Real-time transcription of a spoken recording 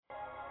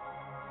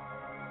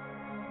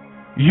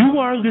You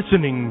are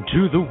listening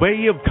to the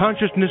Way of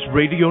Consciousness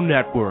Radio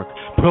Network,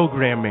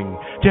 programming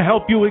to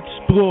help you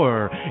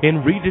explore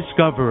and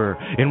rediscover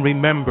and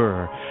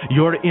remember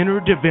your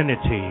inner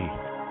divinity.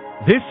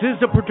 This is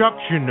a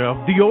production of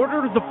the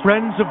Order of the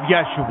Friends of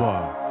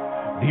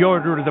Yeshua. The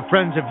Order of the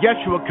Friends of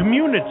Yeshua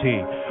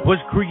community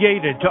was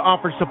created to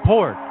offer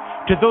support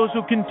to those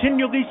who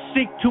continually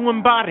seek to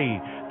embody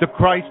the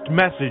Christ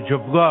message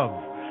of love,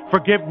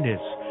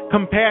 forgiveness,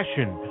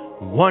 compassion,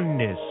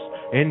 oneness,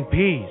 and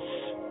peace.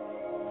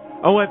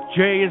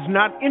 OFJ is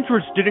not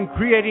interested in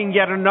creating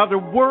yet another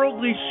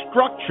worldly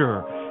structure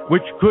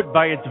which could,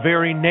 by its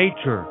very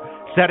nature,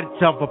 set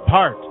itself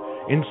apart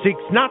and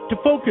seeks not to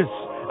focus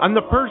on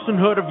the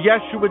personhood of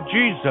Yeshua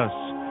Jesus,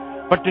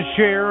 but to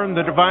share in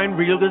the divine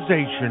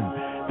realization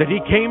that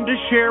he came to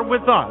share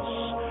with us,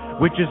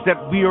 which is that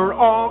we are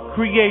all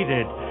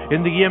created in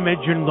the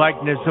image and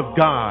likeness of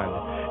God,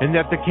 and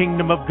that the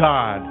kingdom of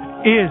God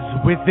is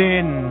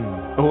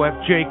within.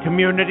 OFJ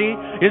Community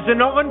is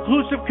an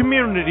all-inclusive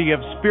community of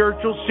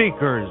spiritual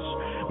seekers.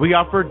 We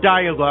offer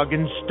dialogue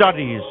and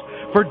studies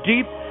for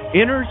deep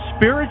inner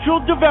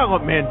spiritual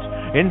development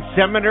and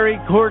seminary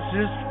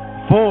courses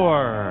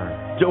for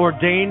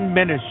ordained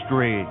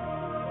ministry.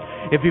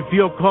 If you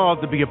feel called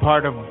to be a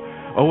part of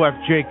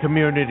OFJ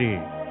Community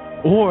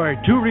or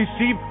to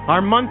receive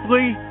our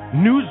monthly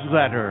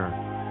newsletter,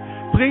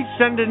 please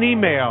send an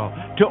email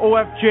to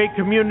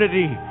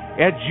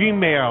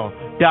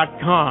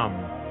ofjcommunity@gmail.com.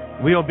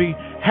 We'll be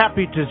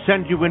happy to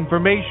send you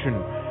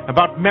information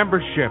about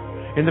membership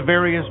in the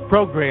various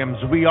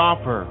programs we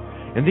offer.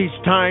 In these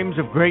times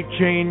of great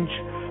change,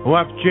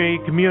 OFJ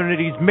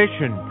Community's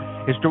mission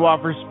is to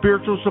offer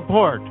spiritual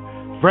support,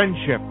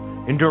 friendship,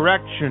 and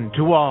direction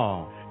to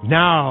all.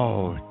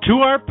 Now,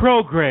 to our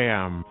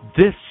program.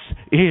 This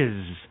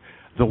is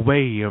the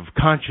Way of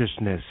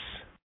Consciousness.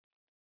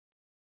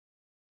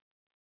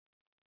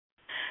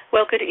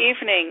 Well, good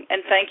evening,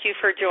 and thank you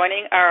for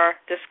joining our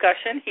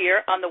discussion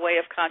here on the Way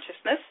of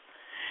Consciousness.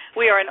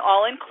 We are an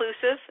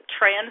all-inclusive,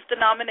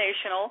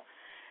 trans-denominational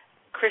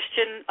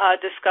Christian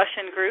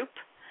discussion group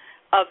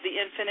of the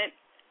infinite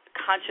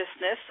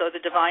consciousness, or the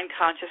divine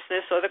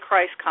consciousness, or the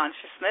Christ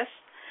consciousness.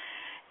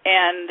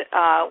 And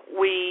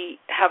we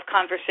have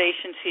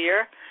conversations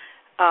here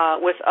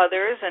with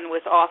others and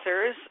with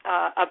authors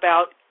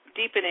about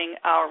deepening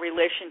our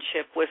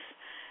relationship with,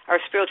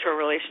 our spiritual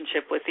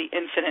relationship with the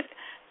infinite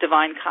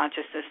divine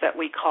consciousness that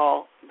we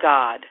call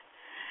God.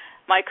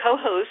 My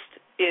co-host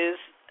is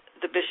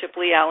the Bishop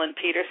Lee Allen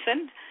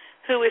Petersen,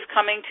 who is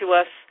coming to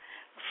us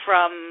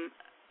from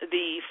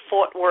the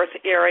Fort Worth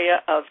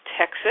area of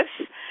Texas.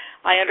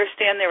 I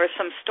understand there are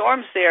some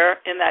storms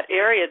there in that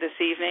area this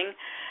evening.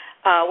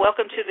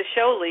 Welcome to the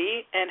show,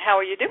 Lee, and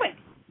how are you doing?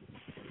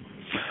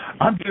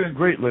 I'm doing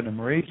great, Linda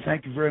Marie.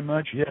 Thank you very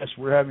much. Yes,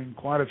 we're having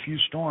quite a few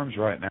storms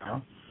right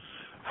now.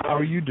 How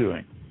are you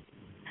doing?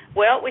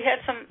 Well, we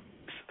had some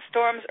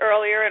storms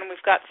earlier, and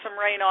we've got some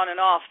rain on and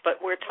off, but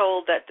we're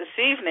told that this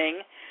evening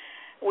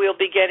we'll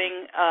be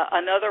getting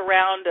another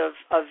round of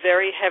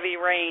very heavy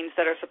rains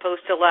that are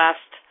supposed to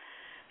last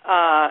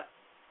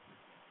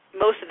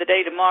most of the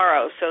day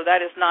tomorrow. So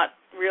that is not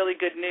really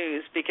good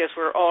news, because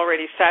we're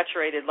already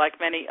saturated,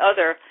 like many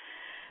other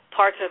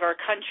parts of our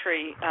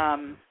country,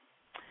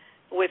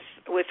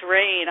 with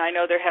rain. I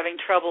know they're having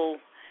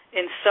trouble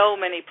in so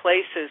many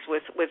places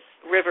with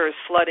rivers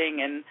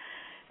flooding and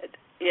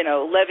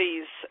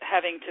levees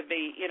having to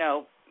be,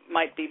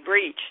 might be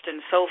breached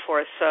and so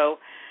forth. So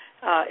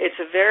it's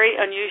a very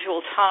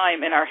unusual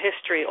time in our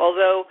history,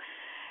 although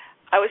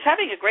I was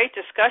having a great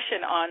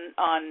discussion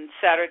on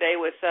Saturday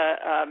with,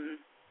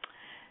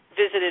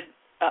 visited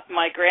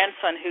my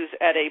grandson who's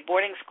at a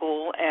boarding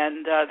school,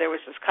 and there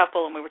was this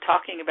couple, and we were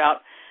talking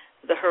about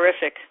the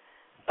horrific,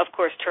 of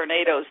course,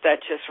 tornadoes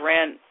that just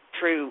ran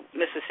through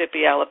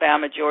Mississippi,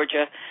 Alabama,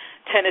 Georgia,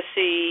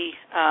 Tennessee,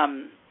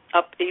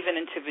 up even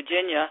into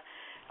Virginia.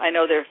 I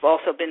know there have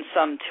also been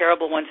some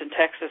terrible ones in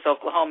Texas,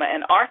 Oklahoma,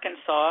 and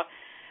Arkansas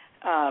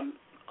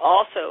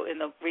also in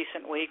the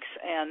recent weeks.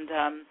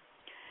 And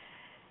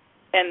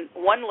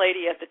one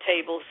lady at the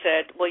table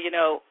said, well,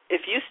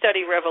 if you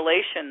study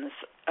Revelations,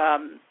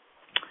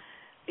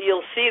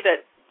 you'll see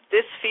that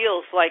this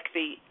feels like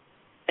the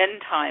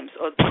end times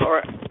or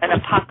an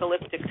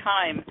apocalyptic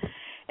time.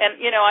 And,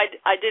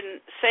 I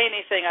didn't say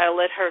anything. I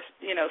let her,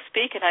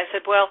 speak, and I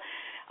said, well,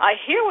 I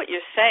hear what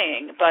you're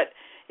saying, but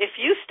if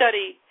you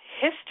study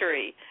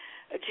history,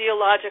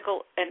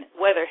 geological and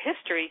weather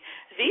history,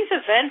 these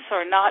events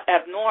are not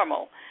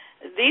abnormal.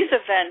 These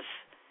events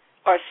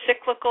are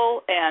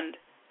cyclical, and,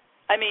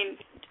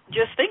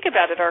 just think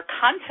about it. Our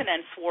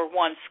continents were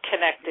once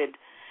connected,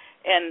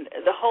 and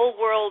the whole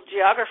world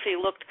geography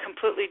looked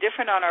completely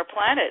different on our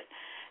planet.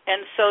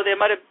 And so there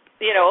might have,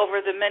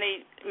 over the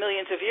many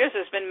millions of years,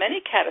 there's been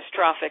many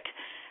catastrophic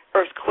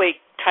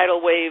earthquake, tidal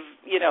wave,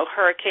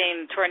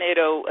 hurricane,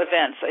 tornado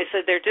events. I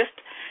said there just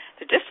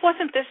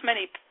wasn't this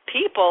many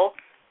people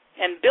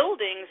and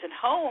buildings and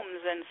homes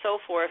and so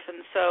forth.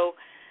 And so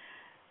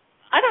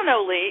I don't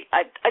know, Lee.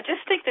 I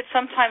just think that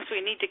sometimes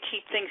we need to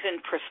keep things in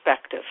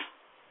perspective.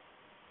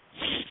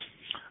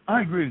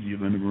 I agree with you,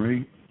 Linda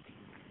Marie.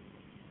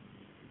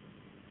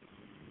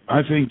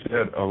 I think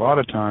that a lot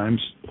of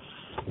times,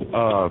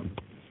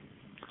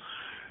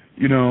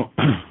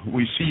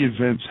 we see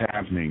events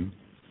happening,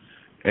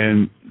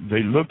 and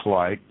they look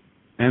like,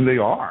 and they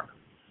are,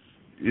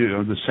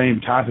 the same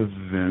type of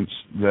events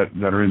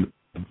that are in the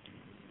Bible.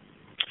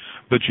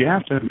 But you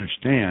have to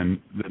understand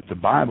that the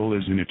Bible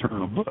is an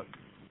eternal book.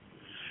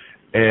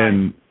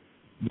 And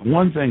the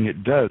one thing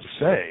it does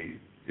say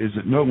is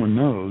that no one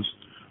knows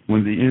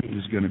when the end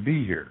is going to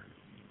be here.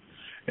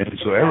 And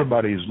so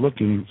everybody is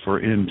looking for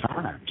end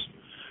times.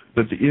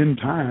 But the end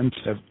times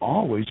have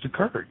always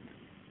occurred.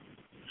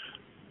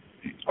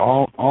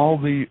 All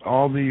the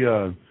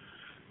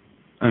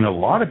and a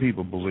lot of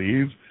people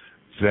believe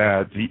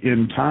that the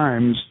end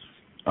times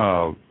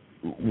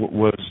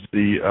was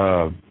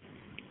the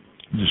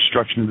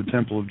destruction of the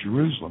Temple of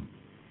Jerusalem.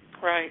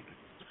 Right.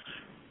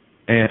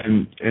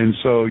 And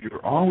so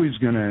you're always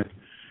gonna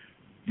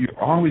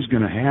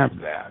have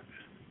that.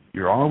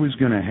 You're always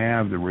gonna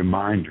have the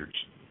reminders.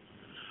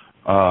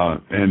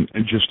 And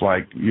just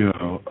like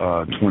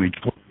 2020,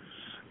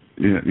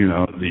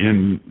 the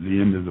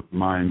end of the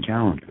Mayan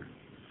calendar.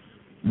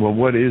 Well,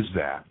 what is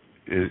that?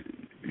 Is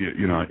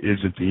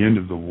it the end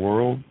of the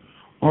world,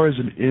 or is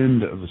it the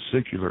end of a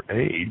secular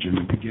age and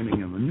the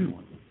beginning of a new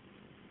one?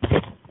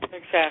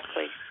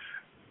 Exactly.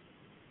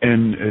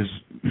 And as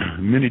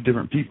many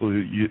different people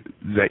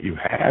that you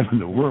have in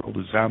the world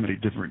is how many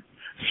different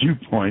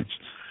viewpoints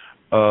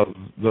of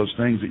those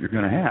things that you're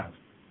going to have.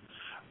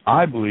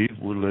 I believe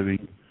we're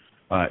living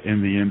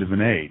in the end of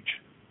an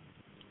age.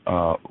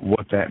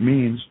 What that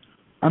means,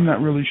 I'm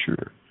not really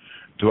sure.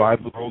 Do I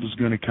believe the world is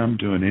going to come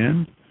to an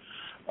end?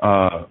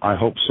 I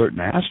hope certain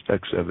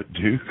aspects of it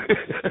do.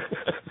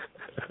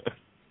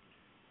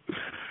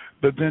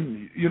 But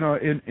then,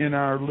 in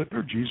our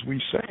liturgies,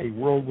 we say,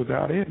 world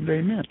without end,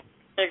 amen.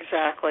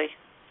 Exactly.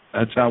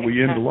 That's how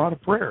we end a lot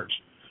of prayers.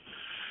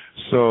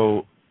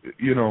 So,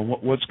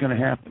 what's going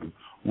to happen?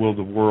 Will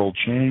the world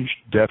change?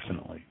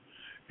 Definitely.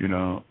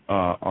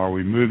 Are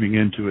we moving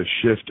into a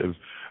shift of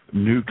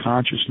new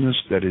consciousness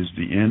that is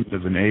the end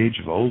of an age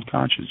of old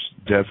consciousness?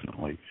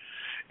 Definitely.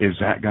 Is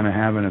that going to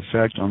have an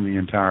effect on the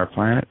entire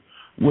planet?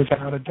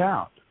 Without a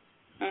doubt.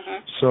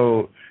 Mm-hmm.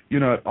 So,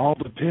 it all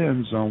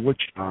depends on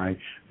which side,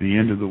 the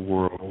end of the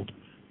world,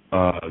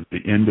 the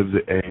end of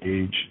the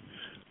age,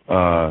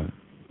 the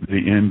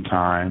end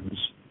times,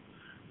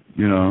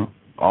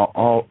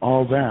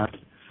 all that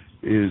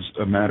is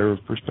a matter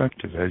of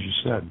perspective, as you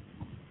said.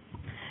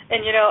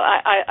 And,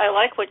 I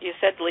like what you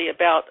said, Lee,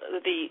 about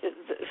the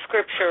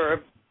Scripture,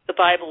 or the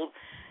Bible,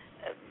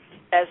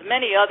 as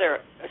many other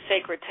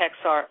sacred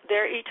texts are.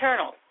 They're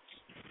eternal.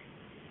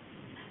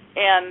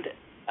 And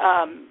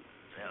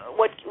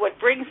what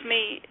brings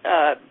me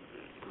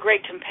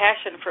great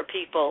compassion for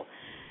people,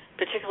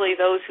 particularly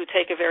those who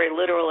take a very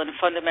literal and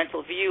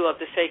fundamental view of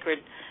the sacred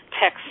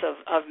texts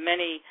of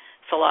many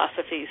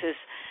philosophies,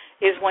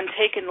 is when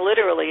taken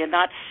literally and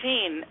not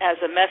seen as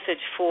a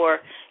message for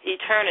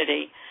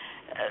eternity.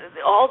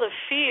 All the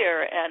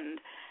fear and,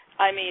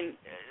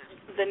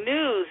 the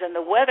news and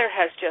the weather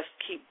has just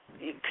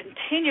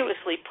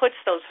continuously puts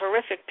those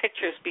horrific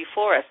pictures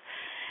before us.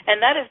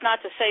 And that is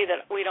not to say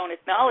that we don't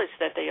acknowledge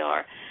that they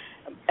are.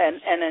 And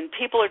then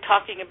people are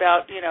talking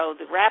about,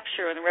 the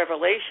rapture and the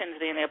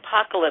revelations and the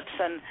apocalypse.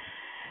 And,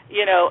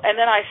 and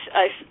then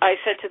I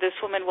said to this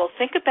woman, well,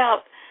 think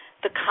about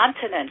the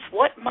continents.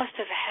 What must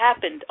have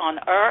happened on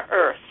our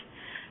earth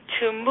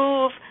to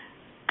move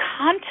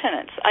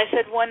continents? I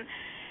said, when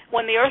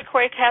the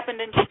earthquake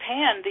happened in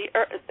Japan,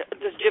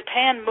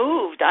 Japan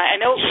moved. I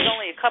know it was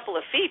only a couple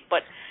of feet,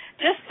 but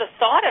just the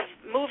thought of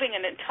moving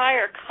an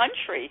entire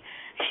country,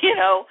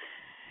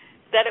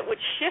 that it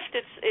would shift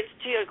its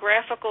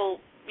geographical,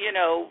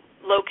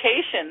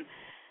 location,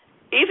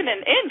 even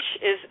an inch,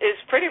 is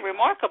pretty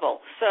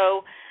remarkable.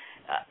 So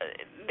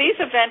these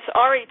events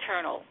are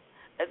eternal.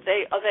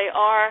 They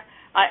are,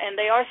 and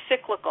they are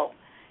cyclical.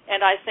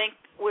 And I think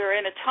we're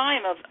in a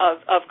time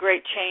of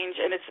great change,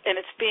 and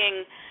it's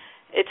being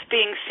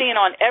seen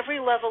on every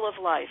level of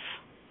life.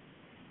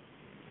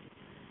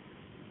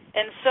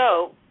 And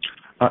so,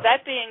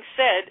 that being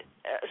said,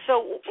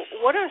 so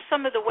what are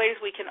some of the ways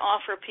we can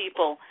offer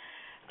people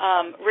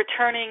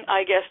returning,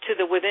 I guess, to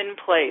the within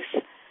place?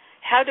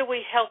 How do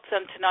we help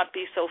them to not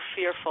be so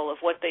fearful of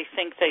what they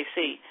think they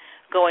see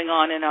going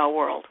on in our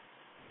world?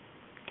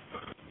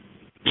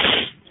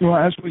 Well,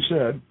 as we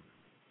said,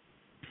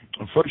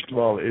 first of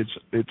all,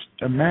 it's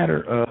a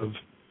matter of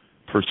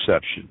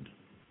perception.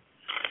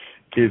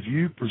 If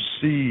you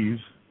perceive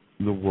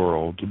the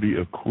world to be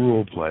a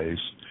cruel place,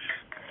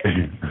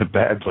 a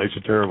bad place,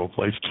 a terrible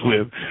place to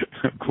live,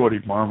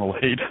 quoting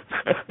Marmalade,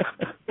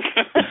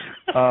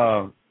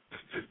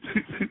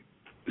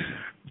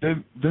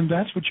 then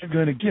that's what you're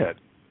going to get.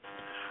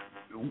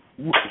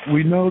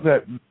 We know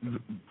that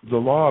the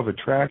law of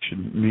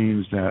attraction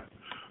means that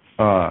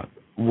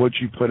what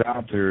you put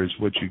out there is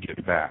what you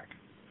get back.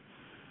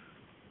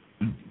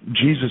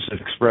 Jesus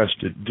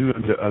expressed it, do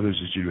unto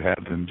others as you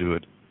have them do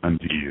it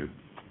unto you.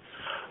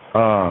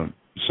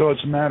 So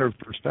it's a matter of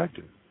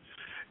perspective.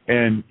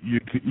 And you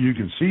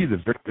can see the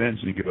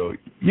events and you go,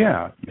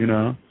 yeah,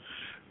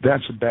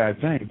 that's a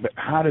bad thing. But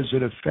how does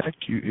it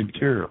affect you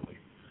interiorly?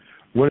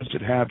 What does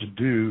it have to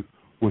do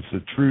with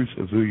the truth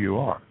of who you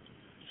are?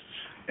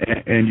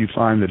 And you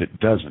find that it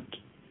doesn't.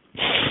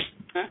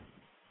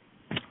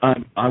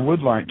 I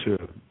would like to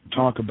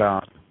talk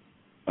about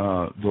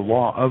the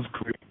law of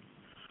creation.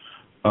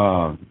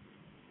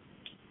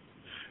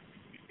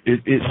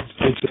 It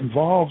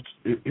involves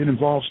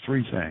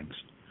three things.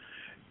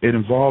 It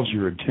involves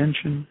your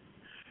attention,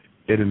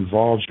 it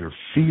involves your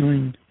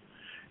feeling,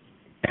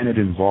 and it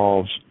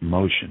involves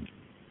motion.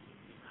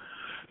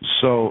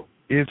 So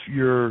if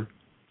you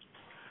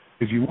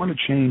want to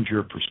change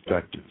your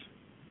perspective,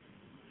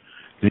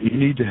 then you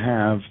need to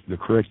have the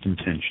correct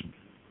intention,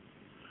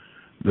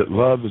 that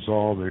love is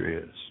all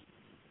there is.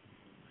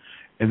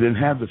 And then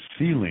have the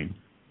feeling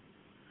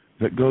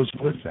that goes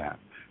with that.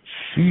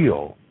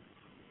 Feel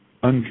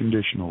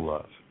unconditional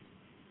love.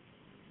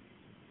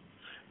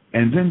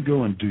 And then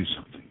go and do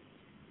something.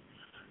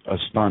 A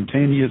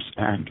spontaneous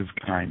act of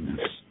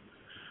kindness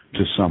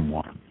to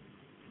someone.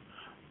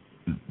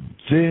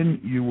 Then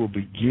you will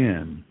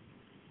begin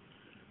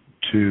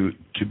to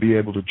be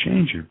able to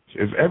change it.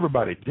 If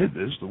everybody did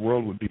this, the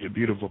world would be a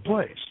beautiful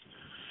place.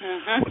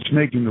 Mm-hmm. What's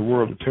making the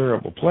world a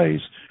terrible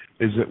place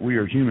is that we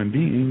are human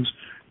beings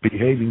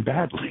behaving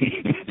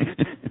badly.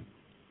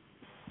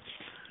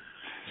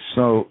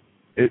 So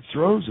it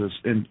throws us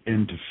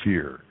into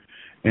fear.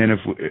 And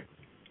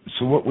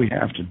so what we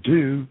have to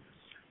do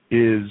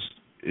is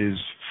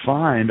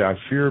find our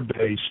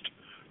fear-based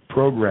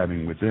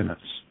programming within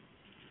us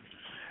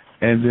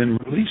and then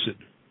release it.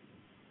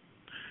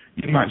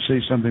 You might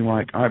say something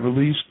like, I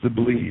release the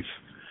belief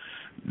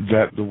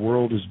that the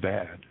world is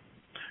bad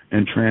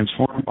and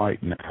transform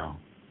right now.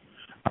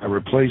 I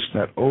replace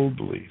that old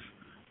belief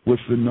with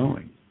the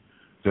knowing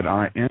that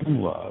I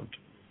am loved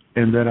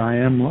and that I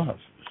am love.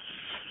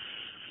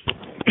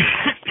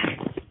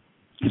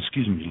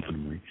 Excuse me,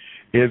 Luminary.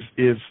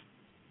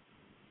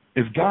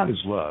 If God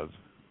is love,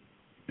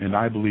 and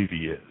I believe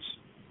He is,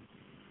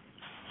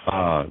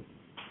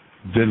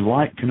 then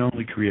light can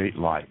only create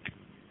light.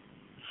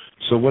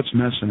 So what's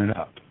messing it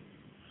up?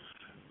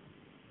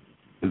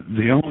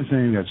 The only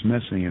thing that's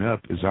messing it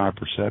up is our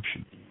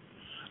perception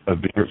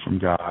of being separate from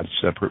God,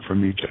 separate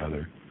from each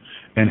other,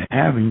 and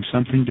having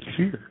something to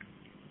fear.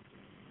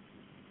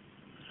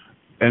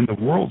 And the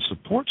world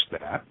supports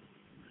that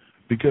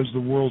because the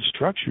world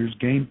structures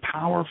gain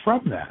power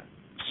from that.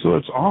 So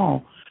it's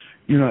all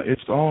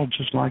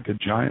just like a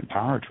giant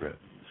power trip.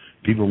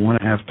 People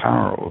want to have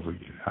power over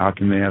you. How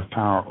can they have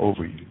power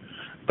over you?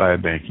 By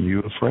making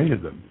you afraid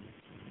of them.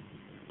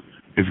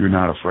 If you're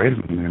not afraid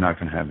of them, they're not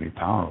going to have any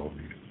power over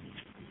you.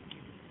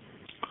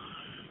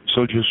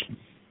 So just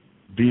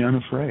be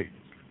unafraid.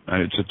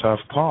 And it's a tough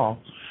call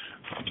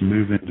to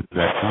move into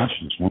that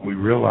consciousness. When we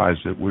realize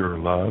that we're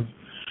love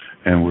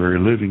and we're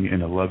living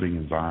in a loving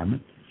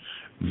environment,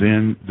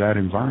 then that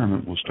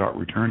environment will start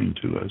returning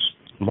to us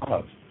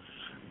love.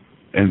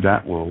 And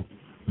that will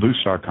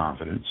boost our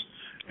confidence,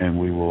 and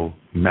we will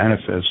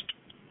manifest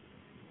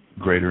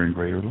greater and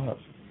greater love.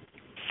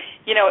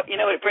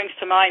 It brings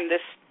to mind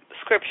this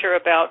scripture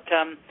about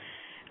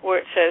where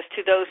it says,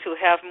 to those who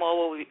have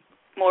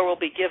more will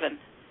be given.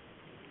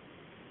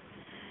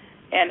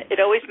 And it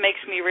always makes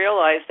me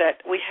realize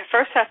that we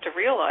first have to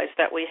realize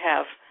that we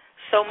have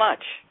so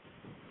much,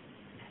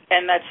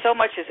 and that so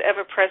much is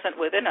ever present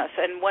within us.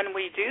 And when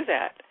we do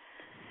that,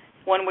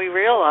 when we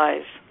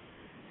realize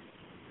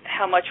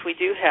how much we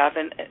do have,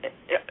 and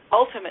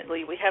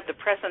ultimately we have the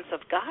presence of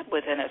God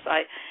within us,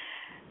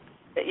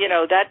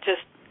 that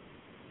just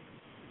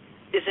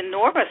is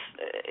enormous.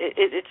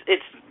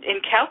 It's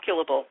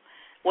incalculable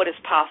what is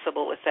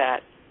possible with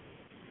that.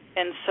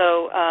 And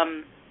so,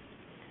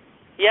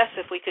 yes,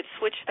 if we could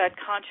switch that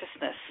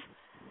consciousness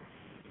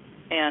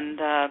and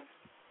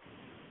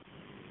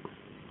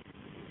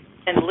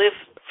live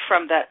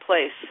from that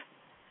place,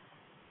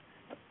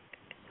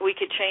 we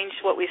could change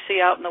what we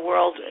see out in the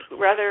world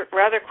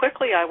rather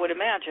quickly, I would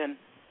imagine.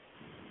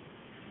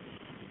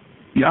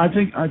 Yeah, I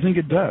think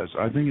it does.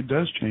 I think it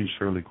does change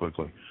fairly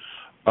quickly.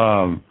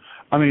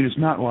 It's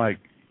not like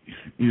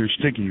you're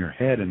sticking your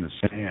head in the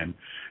sand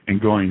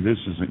and going, this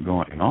isn't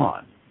going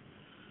on.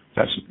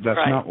 That's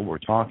right. Not what we're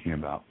talking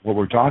about. What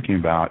we're talking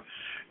about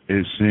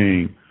is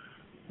saying,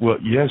 well,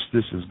 yes,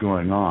 this is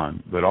going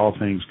on, but all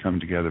things come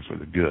together for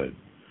the good.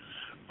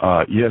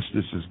 Yes,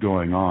 this is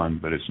going on,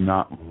 but it's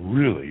not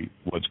really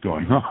what's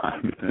going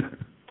on.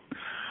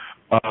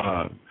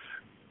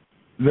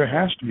 There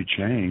has to be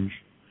change.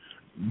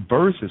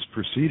 Birth is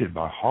preceded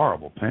by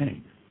horrible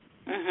pain,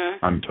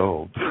 I'm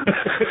told.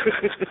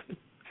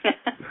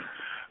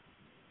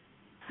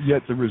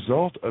 Yet the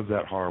result of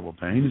that horrible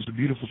pain is a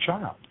beautiful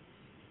child.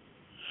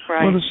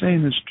 Right. Well, the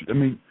same is,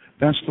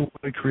 that's the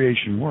way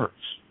creation works.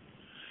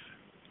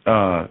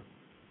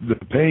 The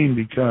pain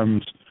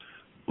becomes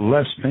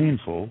less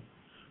painful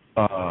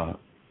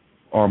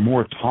or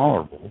more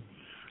tolerable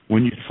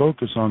when you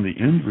focus on the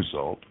end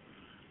result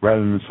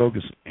rather than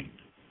focus on pain.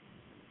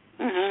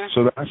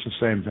 So that's the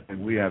same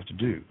thing we have to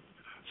do.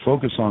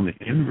 Focus on the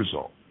end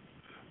result,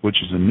 which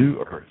is a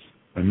new earth,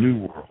 a new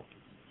world,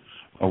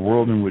 a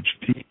world in which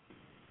peace,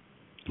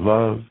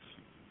 love,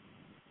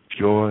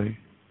 joy,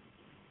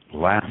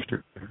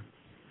 laughter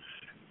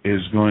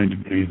is going to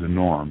be the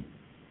norm,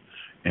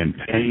 and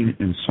pain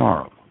and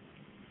sorrow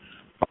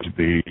ought to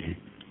be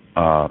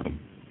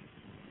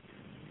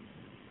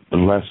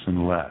less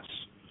and less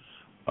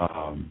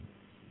a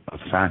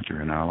factor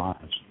in our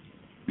lives.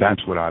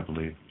 That's what I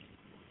believe.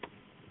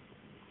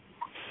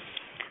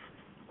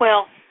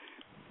 Well,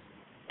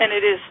 and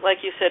it is,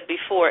 like you said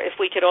before, if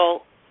we could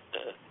all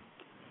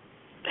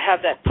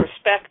have that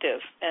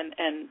perspective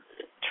and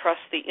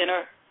trust the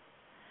inner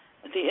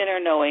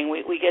knowing.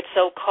 We get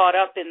so caught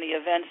up in the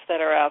events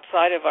that are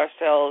outside of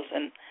ourselves,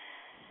 and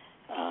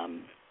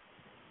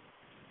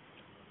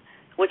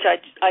which I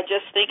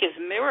just think is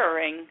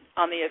mirroring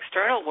on the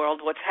external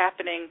world what's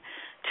happening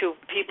to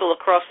people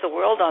across the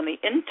world on the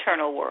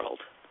internal world.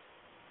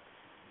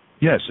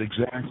 Yes,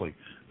 exactly.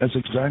 That's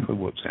exactly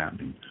what's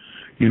happening.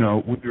 You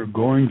know, we're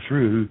going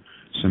through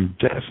some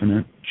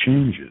definite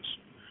changes,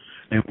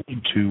 and we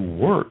need to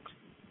work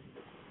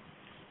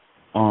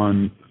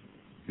on,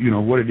 you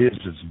know, what it is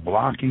that's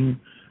blocking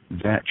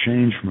that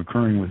change from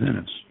occurring within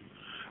us.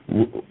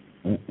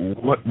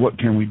 What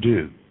can we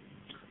do?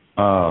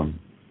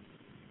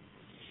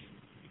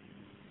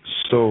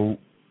 So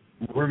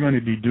we're going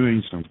to be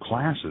doing some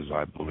classes,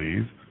 I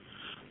believe,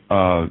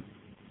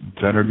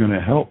 that are going to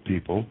help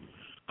people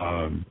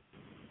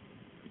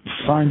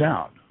find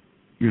out,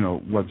 you know,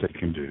 what they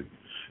can do.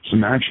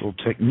 Some actual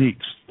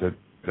techniques that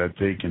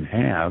they can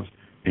have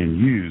and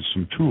use,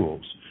 some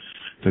tools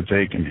that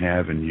they can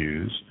have and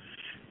use,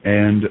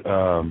 and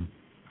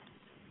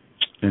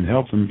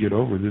help them get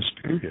over this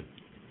period.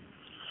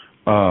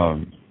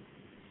 I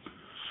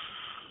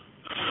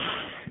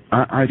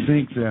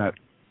think that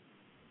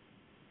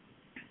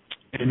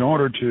in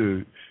order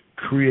to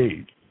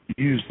create,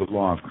 use the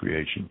law of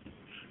creation,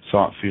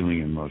 thought,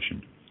 feeling, and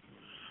motion.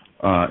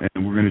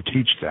 And we're going to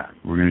teach that.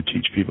 We're going to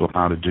teach people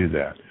how to do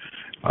that.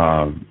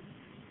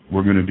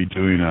 We're going to be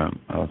doing a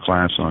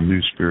class on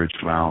new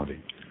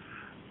spirituality.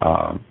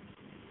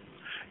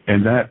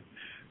 And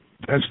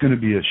that's going to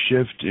be a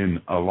shift in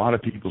a lot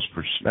of people's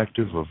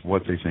perspective of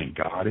what they think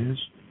God is,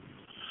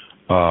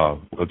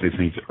 what they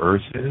think the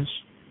earth is,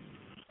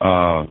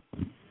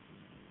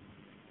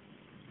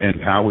 and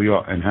how we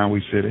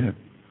fit in.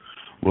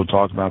 We'll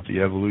talk about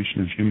the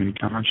evolution of human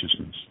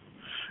consciousness.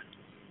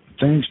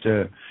 Thanks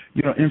to,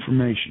 you know,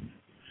 information.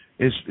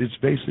 It's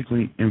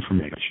basically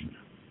information.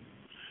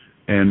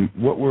 And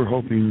what we're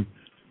hoping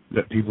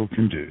that people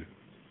can do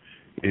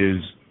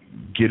is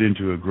get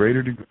into a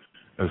greater degree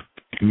of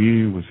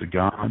communion with the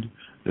God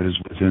that is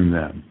within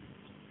them,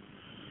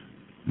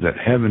 that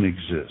heaven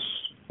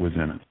exists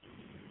within it.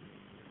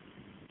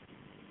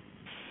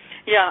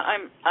 Yeah,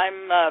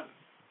 I'm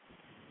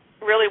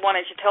really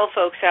wanting to tell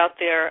folks out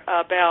there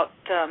about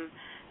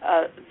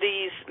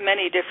these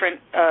many different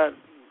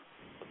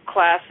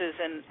classes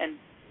and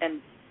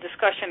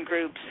discussion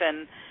groups,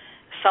 and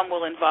some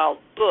will involve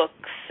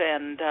books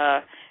and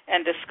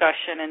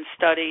discussion and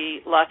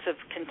study, lots of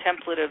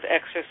contemplative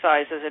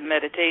exercises and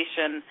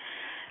meditation.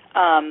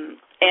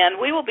 And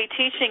we will be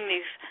teaching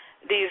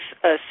these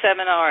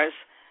seminars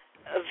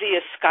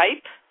via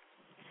Skype,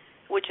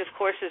 which of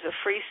course is a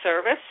free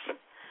service.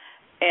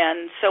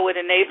 And so it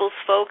enables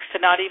folks to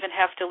not even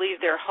have to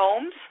leave their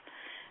homes.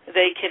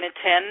 They can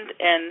attend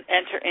and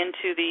enter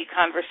into the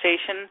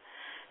conversation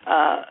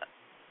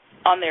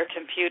on their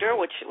computer,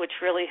 which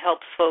really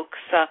helps folks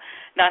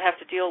not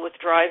have to deal with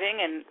driving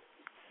and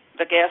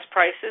the gas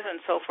prices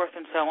and so forth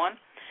and so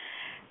on.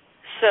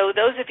 So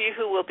those of you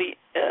who would be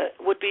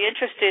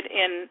interested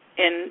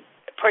in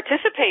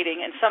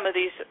participating in some of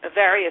these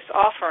various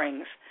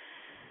offerings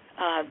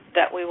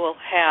that we will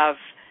have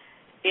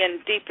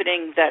in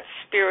deepening that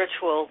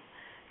spiritual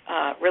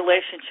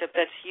relationship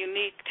that's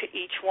unique to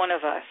each one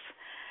of us,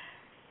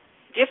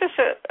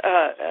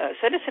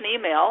 send us an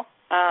email.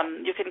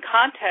 You can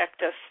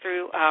contact us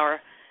through our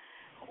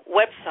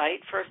website,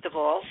 first of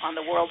all, on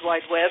the World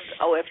Wide Web,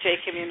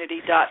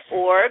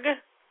 ofjcommunity.org,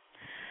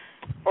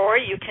 or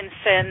you can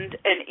send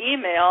an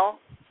email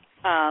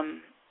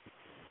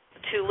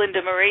to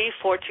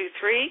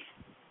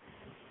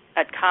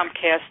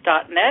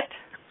lindamarie423@comcast.net,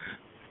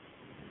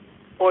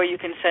 or you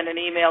can send an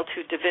email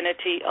to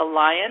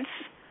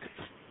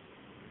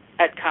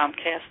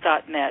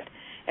divinityalliance@comcast.net.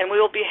 And we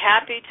will be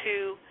happy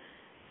to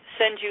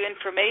send you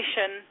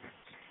information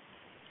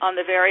on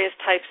the various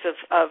types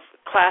of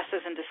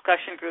classes and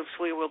discussion groups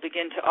we will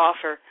begin to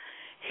offer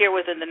here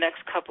within the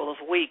next couple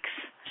of weeks.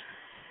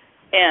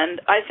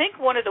 And I think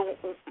one of the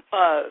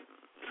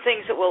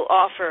things that we'll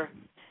offer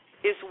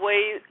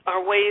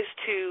are ways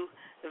to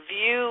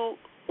view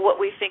what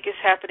we think is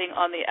happening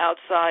on the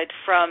outside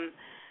from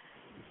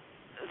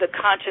the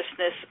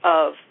consciousness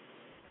of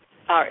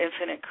our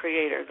infinite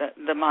creator,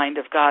 the mind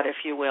of God,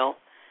 if you will.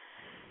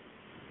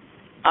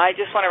 I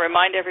just want to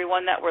remind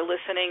everyone that we're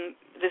listening.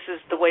 This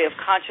is The Way of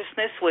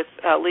Consciousness with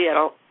Lee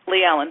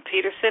Allen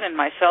Petersen and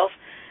myself,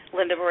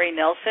 Linda Marie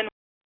Nelson.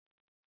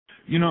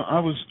 You know, I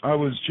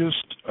was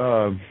just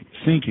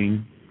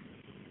thinking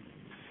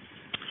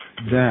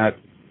that,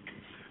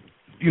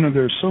 you know,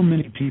 there are so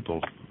many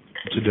people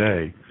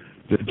today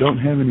that don't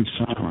have any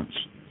silence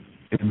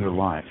in their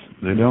life.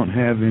 They don't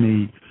have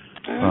any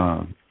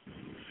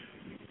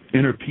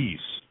inner peace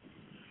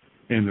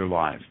in their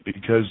life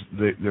because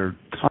they're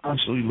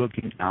constantly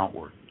looking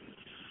outward.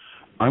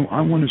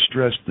 I want to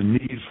stress the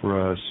need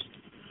for us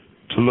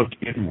to look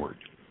inward.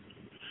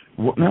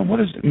 Now, what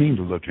does it mean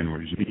to look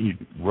inward? Does it mean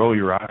you roll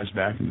your eyes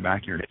back in the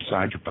back of your head,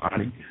 inside your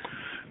body?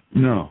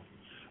 No.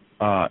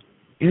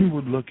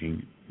 Inward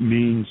looking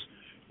means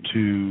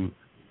to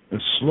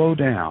slow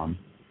down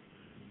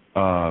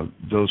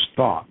those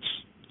thoughts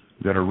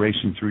that are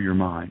racing through your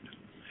mind.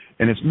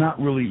 And it's not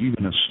really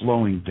even a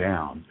slowing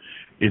down.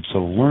 It's a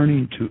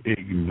learning to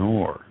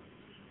ignore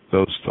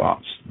those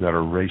thoughts that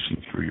are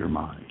racing through your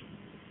mind.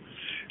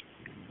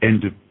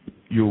 And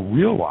you'll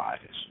realize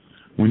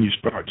when you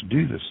start to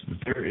do this that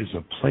there is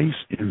a place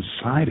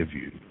inside of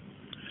you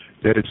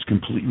that is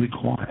completely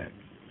quiet,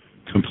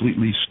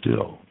 completely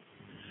still.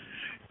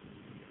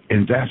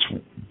 And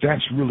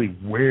that's really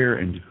where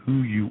and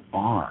who you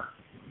are.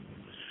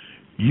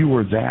 You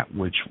are that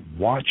which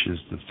watches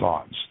the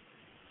thoughts.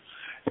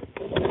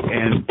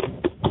 And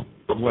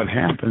what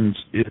happens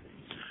is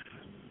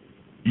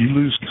you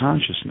lose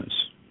consciousness,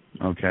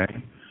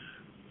 okay,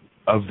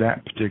 of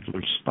that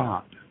particular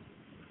spot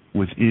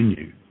within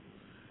you,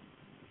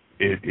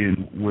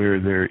 in where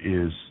there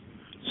is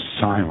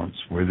silence,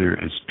 where there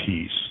is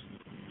peace.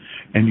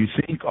 And you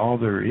think all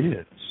there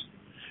is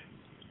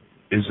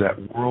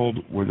that world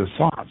where the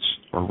thoughts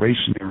are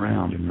racing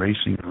around and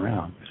racing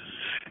around.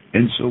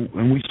 And so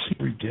when we see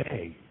every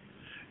day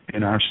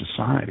in our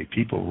society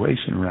people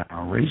racing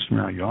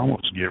around, you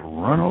almost get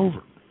run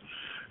over,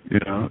 you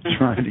know,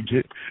 trying to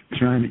get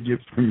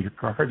from your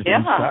car to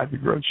inside the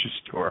grocery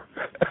store.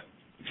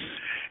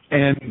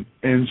 And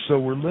so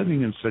we're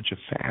living in such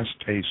a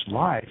fast-paced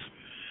life,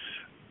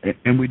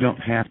 and we don't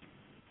have.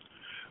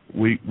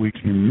 We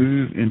can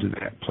move into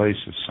that place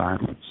of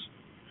silence,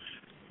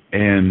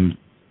 and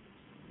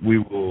we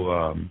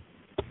will,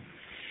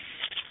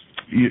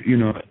 you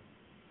know.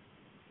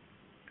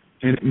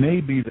 And it may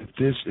be that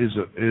this is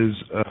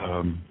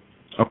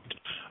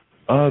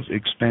of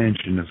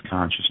expansion of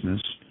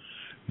consciousness.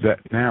 That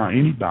now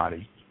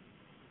anybody,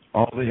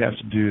 all they have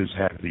to do is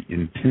have the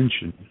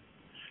intention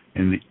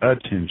and the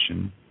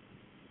attention,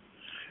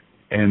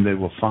 and they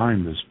will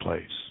find this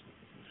place.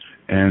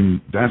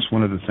 And that's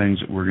one of the things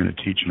that we're going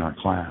to teach in our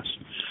class.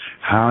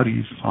 How do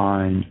you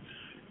find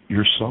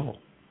your soul?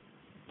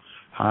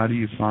 How do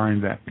you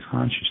find that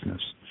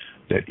consciousness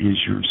that is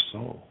your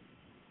soul?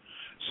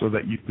 So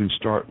that you can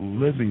start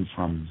living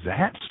from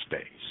that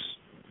space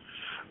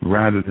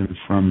rather than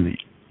from the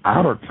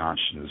outer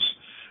consciousness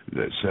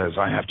that says,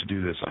 I have to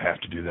do this, I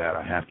have to do that,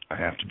 I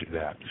have to do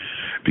that.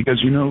 Because,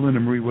 you know, Linda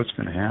Marie, what's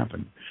going to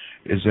happen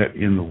is that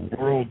in the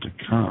world to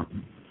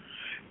come,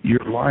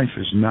 your life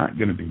is not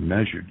going to be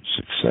measured,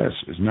 success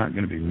is not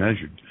going to be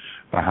measured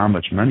by how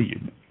much money you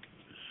make,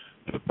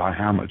 but by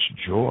how much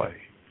joy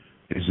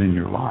is in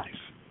your life.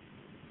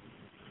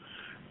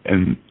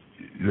 And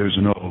there's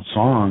an old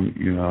song,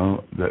 you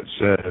know, that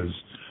says,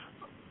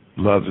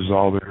 love is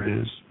all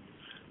there is,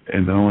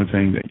 and the only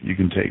thing that you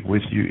can take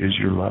with you is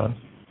your love.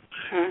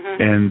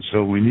 Mm-hmm. And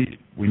so we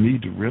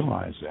need to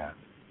realize that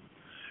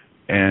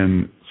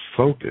and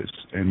focus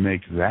and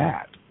make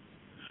that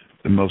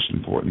the most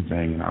important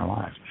thing in our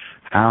life.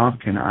 How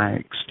can I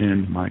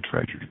extend my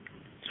treasure?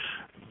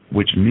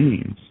 Which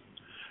means,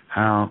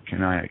 how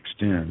can I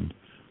extend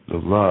the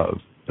love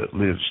that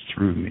lives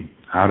through me?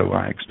 How do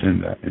I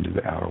extend that into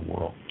the outer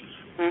world?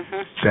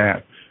 Mm-hmm.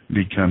 That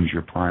becomes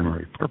your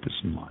primary purpose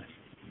in life,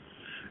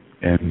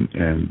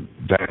 and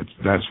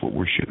that's what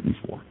we're shooting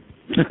for.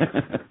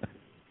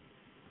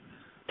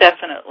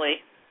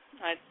 Definitely,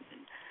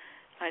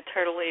 I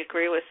totally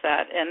agree with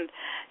that. And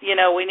you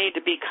know, we need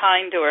to be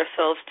kind to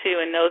ourselves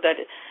too, and know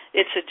that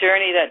it's a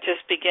journey that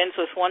just begins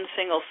with one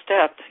single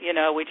step. You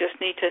know, we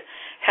just need to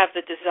have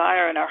the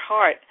desire in our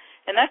heart,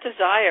 and that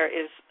desire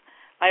is,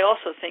 I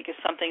also think, is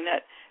something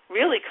that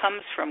really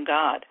comes from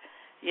God.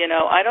 You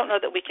know, I don't know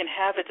that we can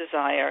have a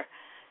desire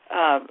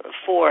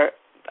for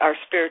our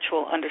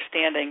spiritual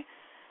understanding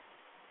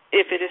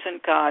if it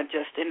isn't God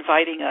just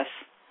inviting us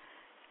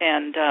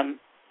and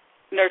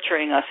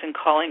nurturing us and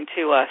calling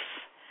to us.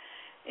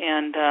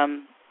 And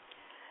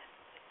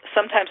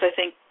sometimes I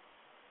think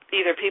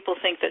either people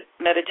think that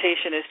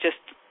meditation is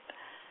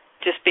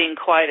just being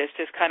quiet. It's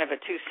just kind of a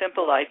too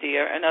simple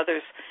idea, and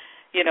others,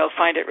 you know,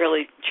 find it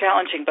really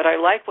challenging. But I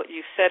like what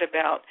you said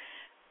about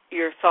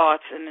your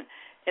thoughts, and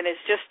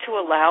it's just to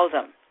allow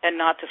them and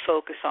not to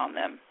focus on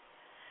them,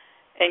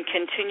 and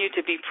continue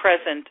to be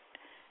present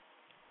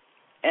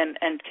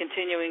and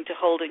continuing to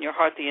hold in your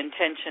heart the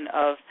intention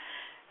of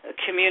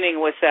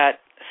communing with that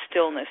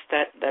stillness,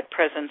 that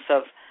presence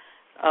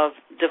of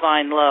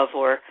divine love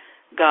or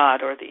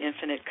God or the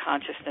infinite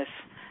consciousness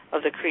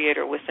of the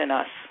Creator within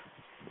us.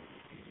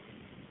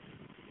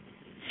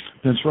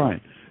 That's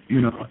right.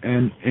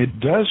 and it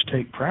does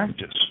take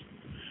practice.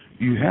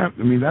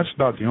 That's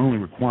about the only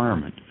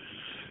requirement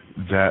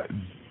that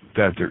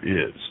there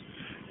is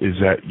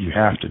that you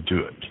have to do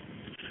it.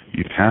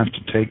 You have to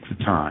take the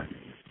time.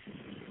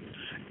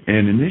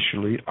 And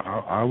initially,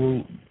 I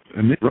will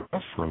admit, it's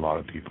rough for a lot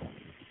of people.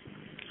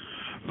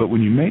 But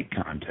when you make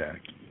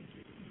contact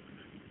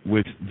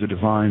with the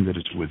divine that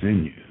is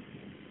within you,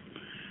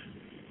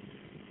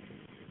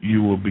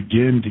 you will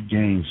begin to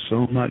gain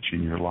so much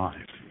in your life.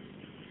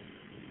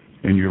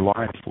 And your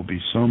life will be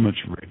so much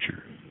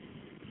richer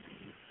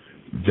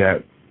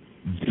that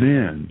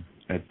then,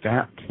 at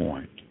that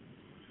point,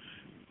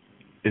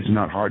 it's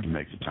not hard to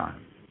make the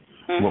time.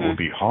 Mm-hmm. What will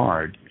be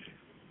hard,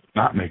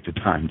 not make the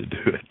time to do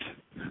it.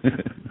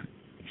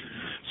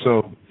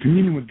 So,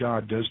 communion with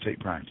God does take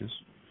practice.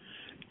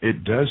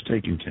 It does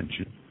take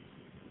intention.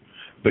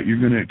 But you're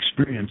going to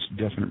experience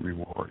definite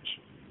rewards.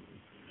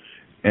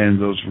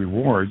 And those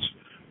rewards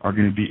are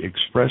going to be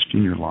expressed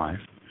in your life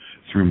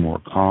through more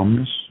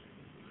calmness,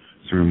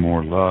 through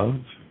more love,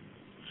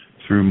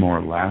 through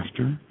more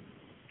laughter,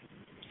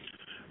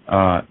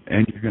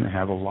 and you're going to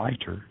have a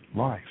lighter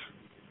life.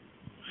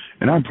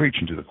 And I'm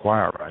preaching to the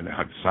choir right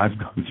now because I've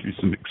gone through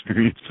some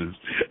experiences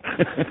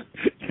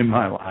in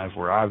my life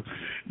where I've,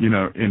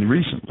 and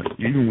recently,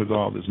 even with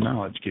all this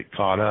knowledge, get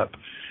caught up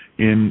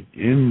in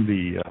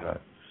the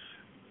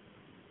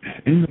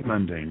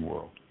mundane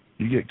world.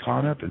 You get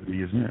caught up in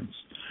the events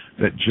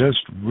that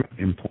just really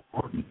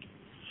important,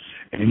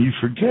 and you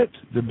forget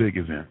the big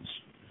events.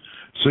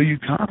 So you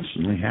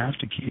constantly have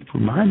to keep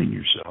reminding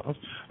yourself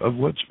of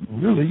what's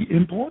really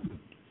important,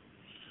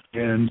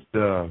 and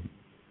that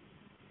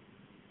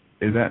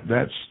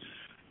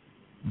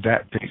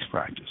takes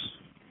practice.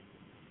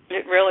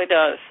 It really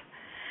does.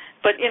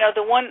 But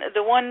the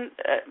one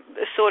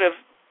sort of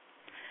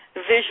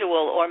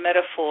visual or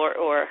metaphor,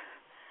 or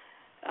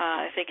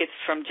I think it's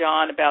from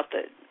John about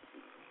the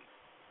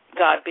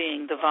God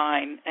being the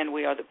vine and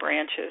we are the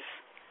branches.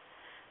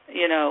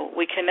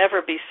 We can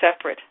never be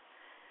separate,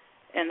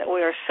 and that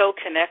we are so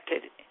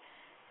connected.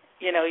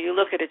 You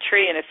look at a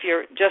tree, and if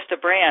you're just a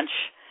branch,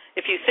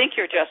 if you think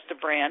you're just a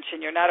branch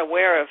and you're not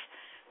aware of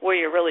where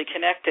you're really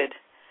connected,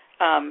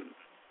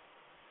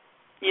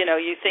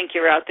 you think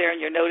you're out there and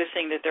you're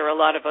noticing that there are a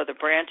lot of other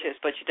branches,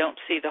 but you don't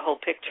see the whole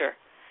picture.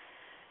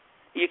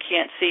 You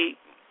can't see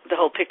the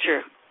whole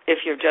picture if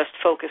you're just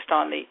focused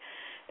on the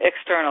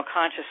external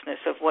consciousness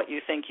of what you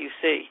think you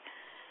see.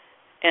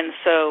 And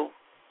so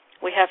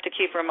we have to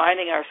keep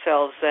reminding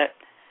ourselves that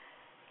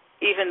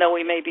even though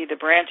we may be the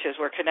branches,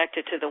 we're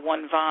connected to the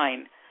one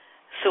vine.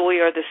 So we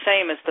are the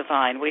same as the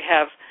vine. We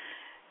have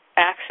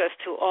access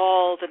to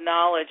all the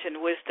knowledge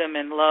and wisdom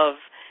and love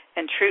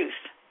and truth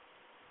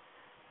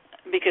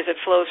because it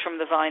flows from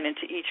the vine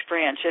into each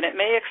branch, and it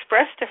may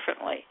express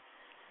differently.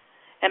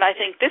 And I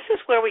think this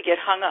is where we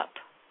get hung up,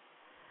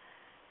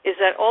 is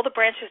that all the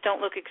branches don't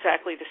look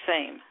exactly the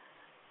same.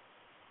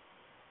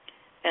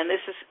 And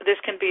this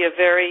can be a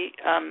very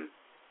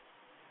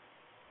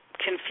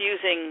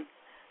confusing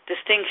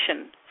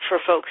distinction for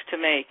folks to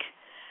make.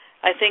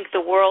 I think the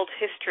world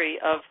history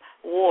of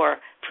war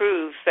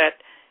proves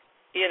that,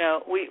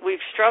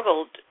 we've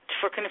struggled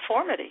for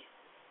conformity.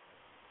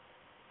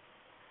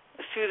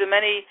 Through the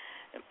many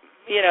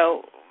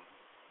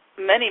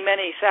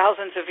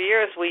thousands of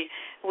years, we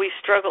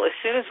struggle. As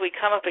soon as we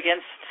come up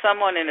against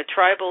someone in a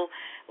tribal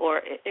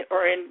or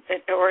in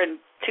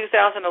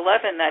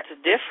 2011 that's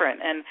different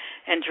and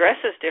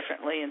dresses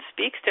differently and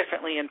speaks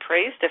differently and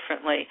prays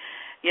differently,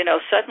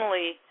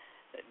 suddenly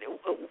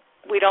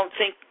we don't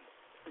think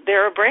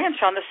they're a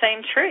branch on the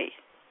same tree.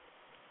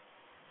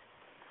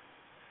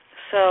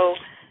 So,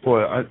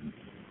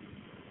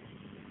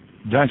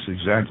 that's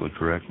exactly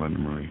correct, Linda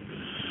Marie.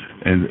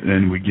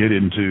 And we get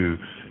into,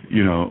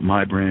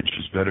 my branch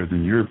is better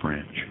than your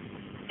branch.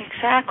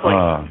 Exactly.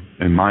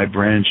 And my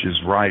branch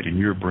is right and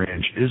your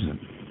branch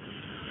isn't.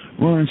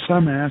 Well, in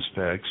some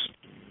aspects,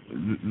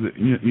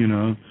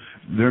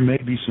 there may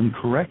be some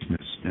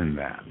correctness in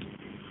that.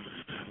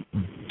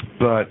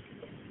 But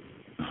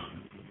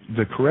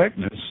the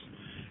correctness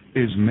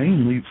is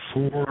mainly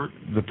for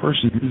the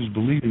person who's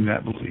believing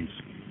that belief.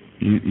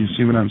 You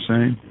see what I'm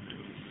saying?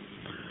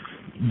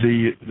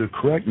 The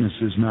correctness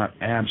is not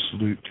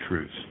absolute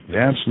truth. The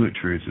absolute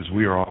truth is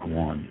we are all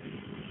one.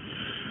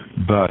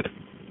 But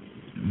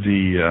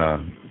the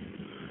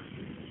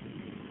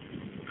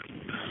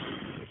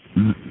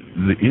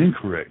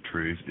incorrect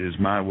truth is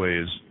my way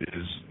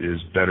is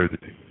better than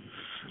you.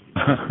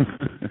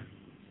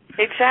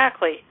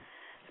 Exactly.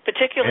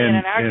 Particularly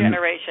in our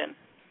generation.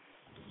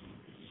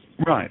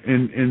 Right,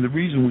 and the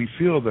reason we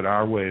feel that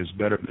our way is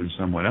better than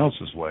someone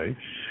else's way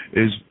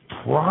is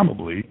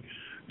probably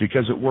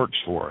because it works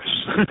for us.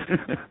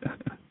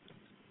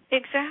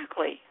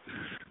 Exactly.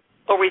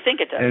 Or we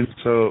think it does. And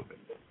so,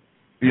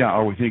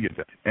 or we think it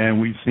does. And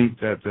we think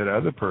that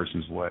other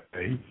person's way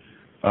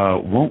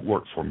won't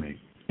work for me.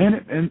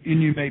 And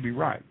you may be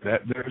right.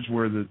 There's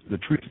where the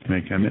truth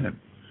may come in.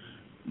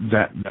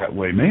 That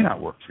way may not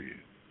work for you.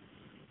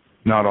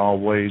 Not all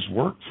ways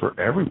work for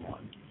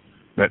everyone.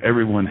 That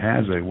everyone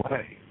has a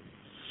way.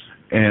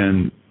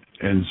 And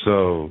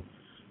so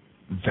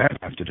that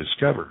I have to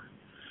discover.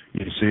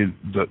 You see,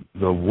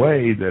 the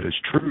way that is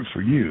true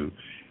for you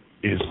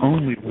is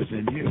only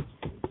within you.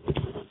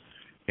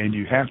 And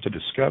you have to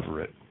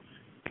discover it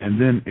and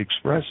then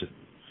express it.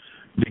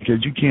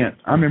 Because you can't.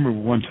 I remember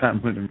one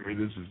time when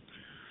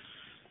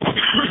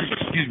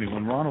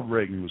when Ronald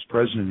Reagan was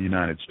president of the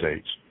United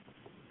States,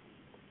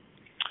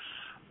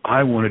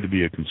 I wanted to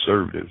be a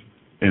conservative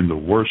in the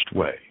worst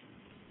way.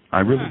 I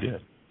really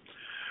did.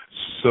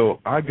 So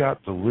I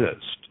got the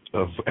list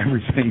of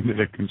everything that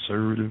a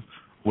conservative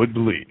would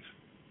believe.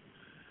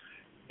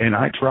 And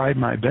I tried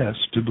my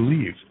best to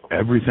believe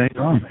everything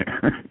on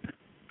there.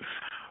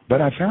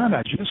 But I found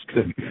I just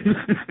couldn't.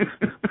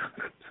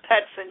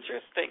 That's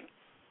interesting.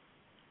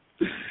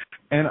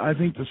 And I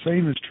think the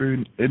same is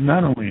true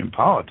not only in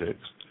politics,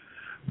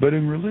 but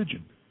in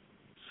religion.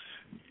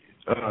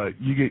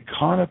 You get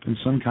caught up in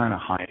some kind of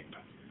hype,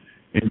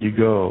 and you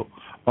go,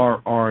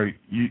 or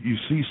you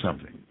see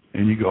something,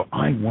 and you go,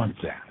 I want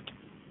that.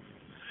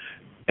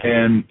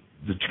 And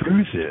the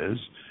truth is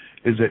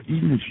that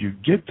even if you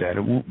get that,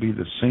 it won't be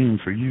the same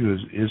for you as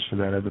it is for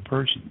that other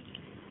person.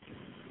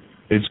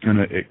 It's going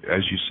to,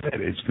 as you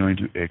said, it's going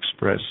to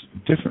express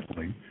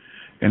differently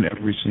in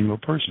every single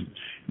person.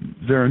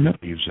 There are no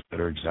leaves that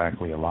are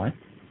exactly alike.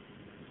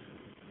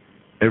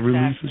 Every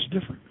leaf is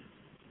different.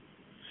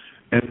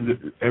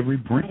 And every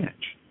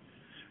branch.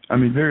 I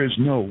mean, there is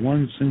no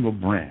one single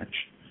branch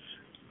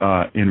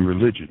in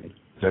religion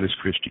that is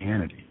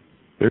Christianity.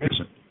 There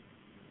isn't.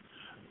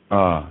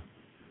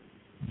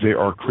 There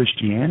are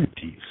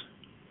Christianities.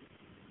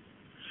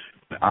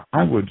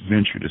 I would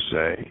venture to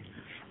say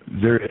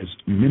there are as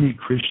many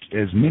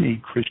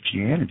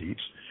Christianities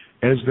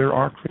as there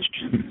are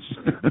Christians.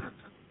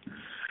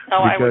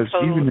 I would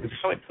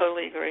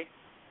totally agree.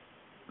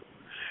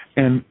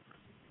 And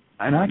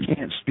I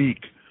can't speak,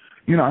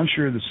 I'm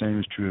sure the same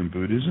is true in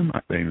Buddhism.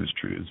 The same is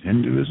true as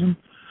Hinduism.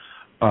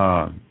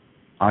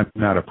 I'm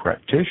not a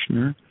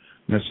practitioner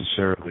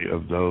necessarily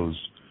of those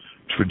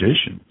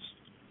traditions.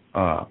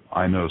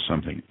 I know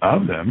something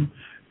of them,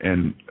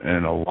 and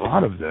a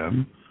lot of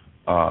them,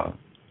 are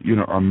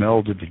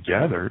melded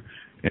together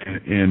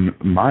in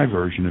my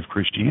version of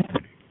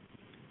Christianity.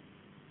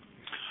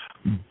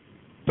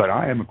 But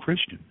I am a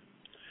Christian,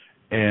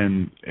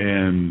 and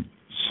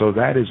so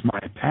that is my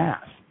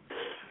path.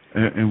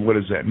 And what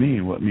does that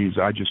mean? Well, it means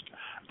I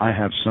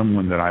have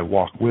someone that I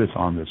walk with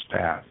on this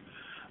path.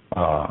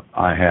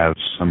 I have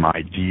some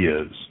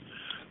ideas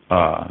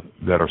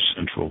that are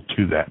central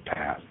to that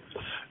path.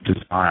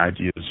 My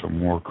ideas are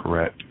more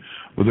correct.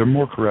 Well, they're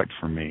more correct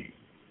for me,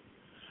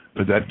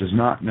 but that does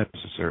not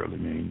necessarily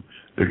mean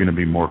they're going to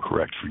be more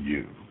correct for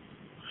you.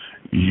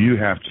 You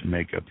have to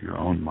make up your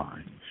own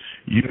mind.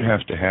 You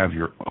have to have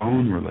your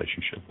own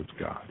relationship with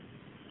God.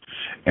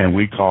 And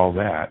we call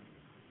that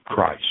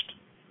Christ.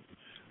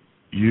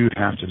 You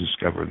have to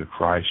discover the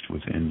Christ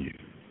within you.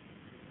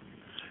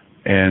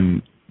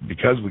 And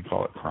because we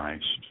call it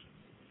Christ,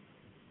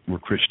 we're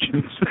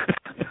Christians.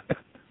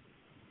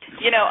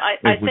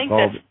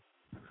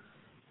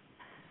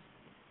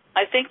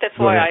 I think that's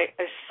why I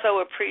so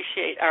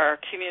appreciate our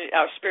community,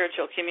 our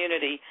spiritual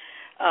community,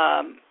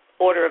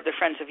 Order of the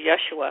Friends of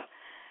Yeshua,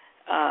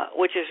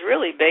 which is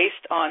really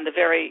based on the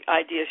very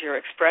ideas you're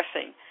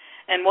expressing.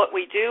 And what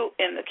we do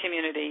in the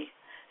community,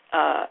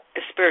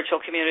 spiritual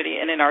community,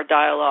 and in our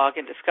dialogue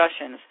and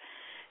discussions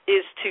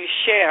is to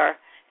share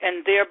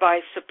and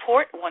thereby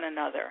support one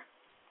another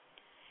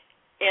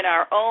in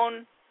our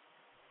own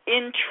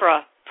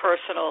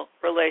intrapersonal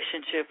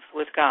relationship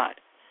with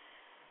God,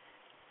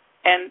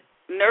 and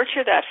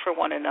nurture that for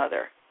one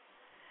another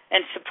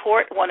and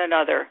support one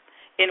another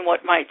in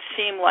what might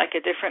seem like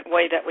a different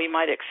way that we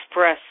might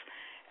express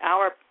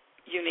our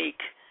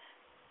unique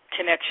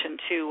connection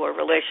to or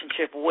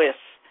relationship with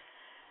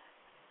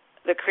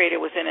the Creator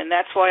within. And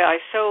that's why I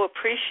so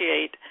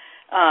appreciate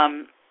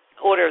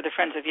Order of the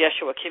Friends of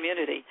Yeshua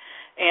community.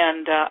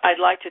 And I'd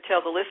like to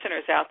tell the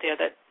listeners out there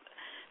that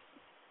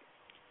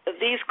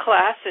these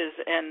classes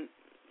and,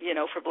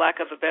 for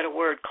lack of a better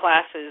word,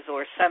 classes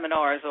or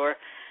seminars or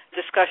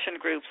discussion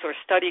groups or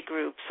study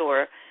groups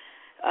or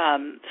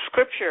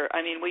scripture.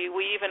 I mean, we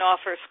even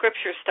offer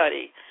scripture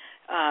study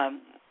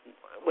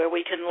where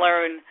we can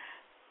learn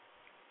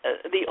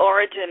the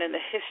origin and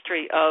the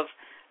history of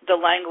the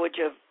language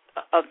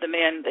of the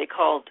man they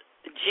called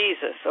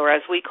Jesus, or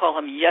as we call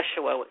him,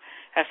 Yeshua,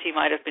 as he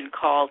might have been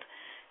called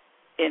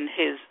in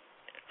his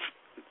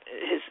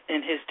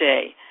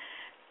day.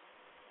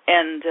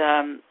 And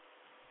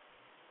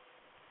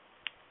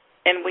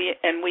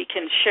we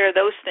can share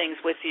those things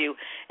with you.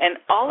 And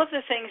all of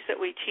the things that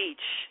we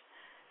teach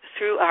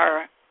through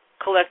our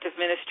collective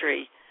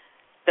ministry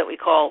that we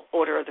call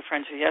Order of the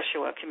Friends of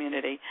Yeshua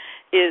community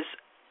is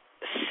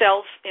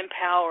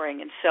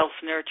self-empowering and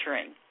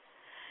self-nurturing.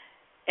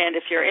 And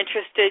if you're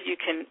interested, you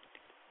can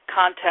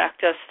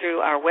contact us through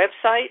our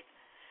website,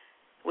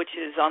 which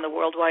is on the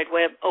World Wide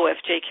Web,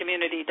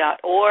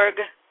 ofjcommunity.org.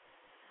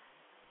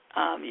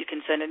 You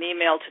can send an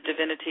email to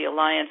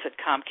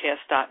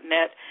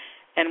divinityalliance@comcast.net,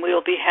 and we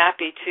will be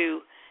happy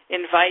to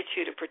invite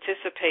you to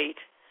participate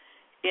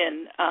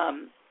in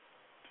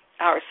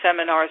our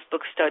seminars,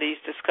 book studies,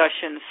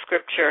 discussions,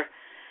 scripture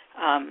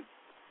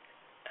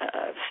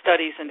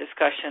studies and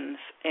discussions,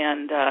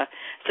 and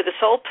for the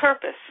sole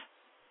purpose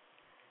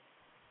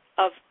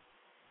of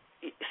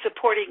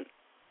supporting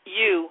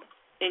you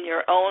in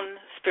your own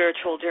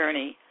spiritual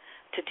journey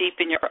to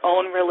deepen your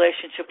own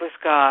relationship with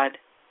God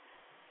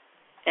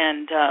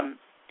and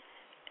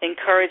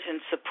encourage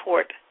and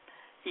support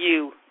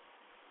you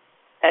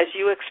as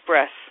you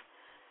express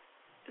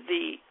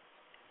the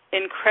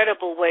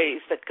incredible ways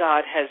that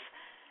God has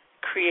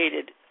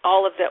created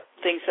all of the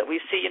things that we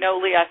see.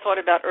 Lee, I thought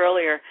about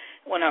earlier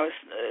when I was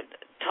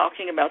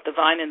talking about the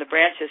vine and the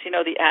branches,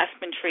 the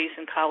aspen trees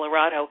in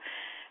Colorado,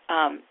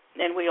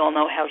 and we all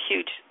know how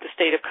huge the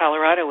state of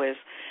Colorado is,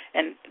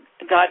 and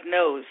God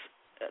knows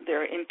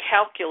there are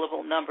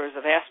incalculable numbers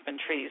of aspen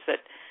trees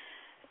that,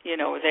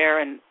 are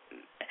there, and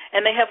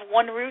they have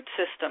one root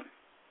system.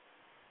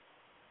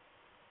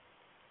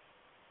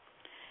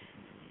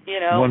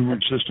 One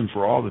root system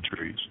for all the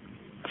trees.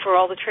 For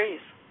all the trees.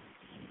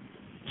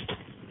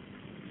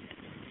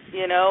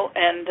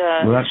 And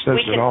well, that says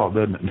it all,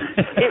 doesn't it?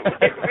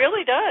 It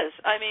really does.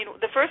 I mean,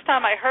 the first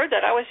time I heard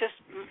that,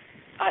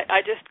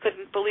 I just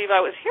couldn't believe I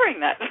was hearing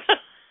that.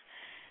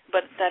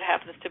 But that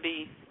happens to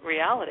be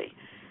reality.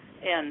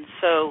 And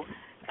so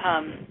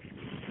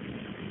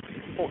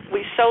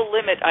we so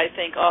limit, I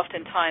think,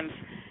 oftentimes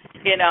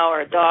in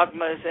our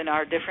dogmas, in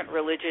our different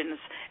religions,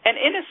 and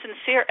in a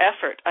sincere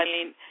effort,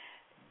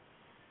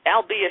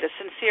 albeit a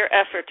sincere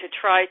effort to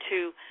try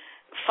to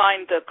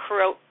find the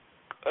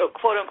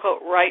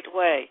quote-unquote right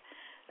way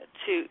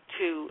to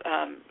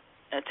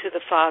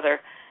the Father.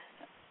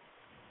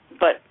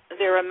 But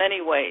there are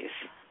many ways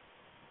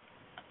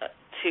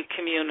to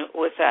commune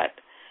with that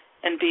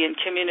and be in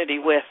community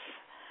with,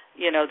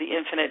 the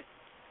infinite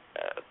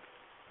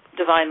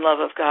divine love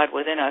of God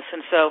within us.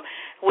 And so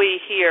we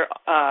here,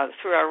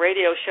 through our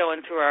radio show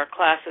and through our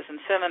classes and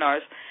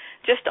seminars,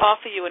 just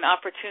offer you an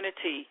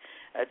opportunity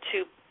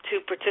to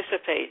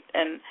participate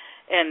and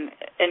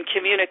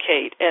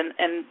communicate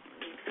and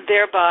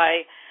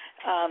thereby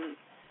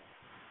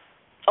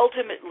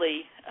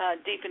ultimately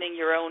deepening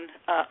your own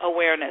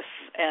awareness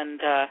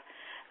and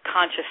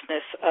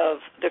consciousness of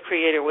the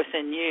Creator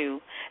within you,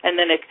 and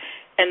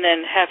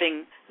then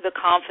having the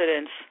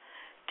confidence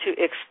to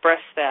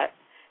express that.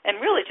 And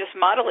really just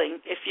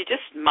modeling, if you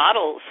just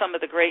model some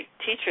of the great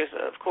teachers,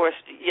 of course,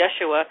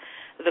 Yeshua,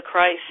 the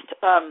Christ,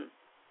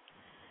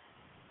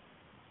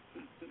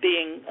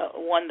 being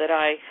one that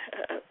I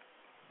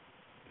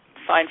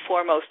find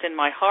foremost in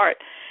my heart,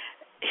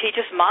 he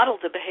just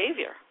modeled the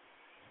behavior.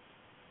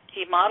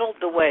 He modeled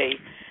the way.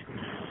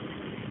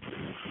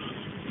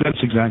 That's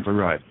exactly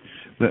right.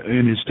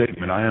 In his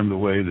statement, I am the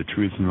way, the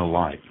truth, and the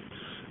light.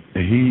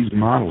 He's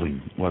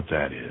modeling what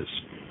that is.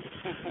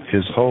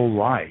 His whole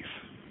life,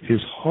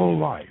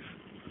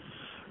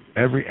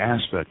 every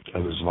aspect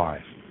of his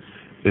life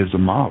is a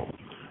model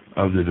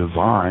of the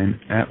divine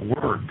at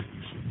work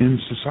in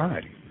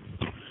society.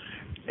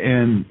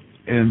 And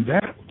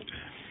that,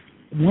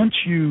 once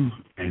you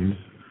and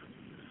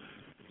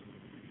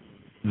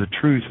the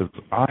truth of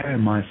I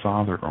and my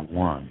Father are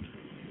one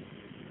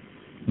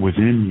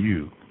within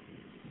you,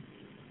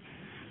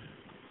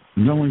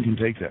 no one can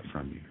take that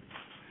from you.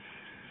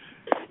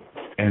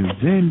 And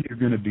then you're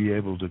going to be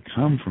able to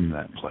come from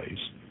that place,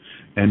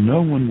 and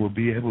no one will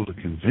be able to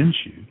convince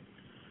you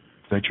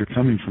that you're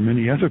coming from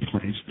any other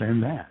place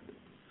than that.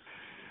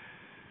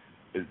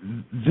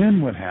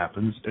 Then what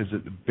happens is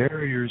that the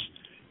barriers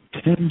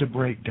tend to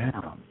break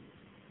down,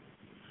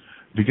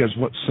 because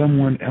what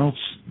someone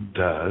else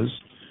does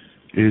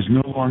is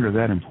no longer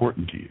that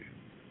important to you.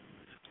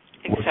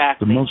 Exactly. What's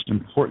the most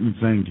important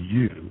thing to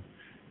you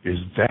is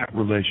that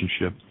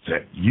relationship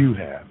that you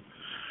have.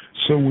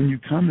 So when you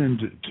come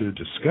into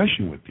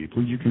discussion with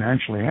people, you can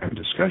actually have a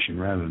discussion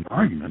rather than an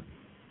argument,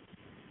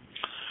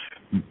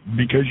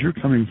 because you're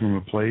coming from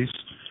a place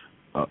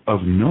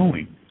of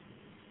knowing.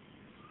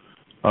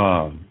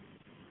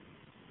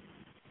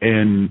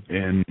 And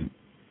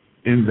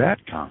in that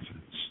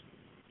confidence,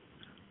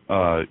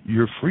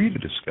 you're free to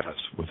discuss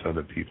with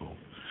other people.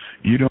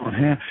 You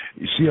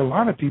see, a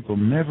lot of people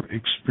never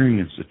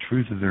experience the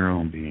truth of their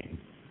own being,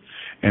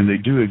 and they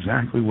do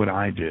exactly what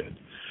I did,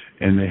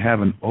 and they have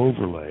an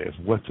overlay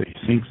of what they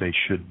think they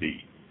should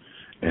be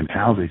and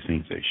how they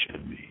think they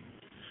should be,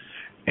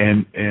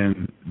 and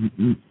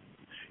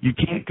you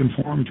can't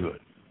conform to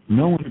it.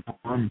 No one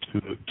conforms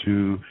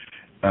to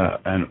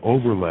an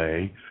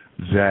overlay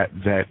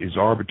that is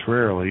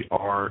arbitrarily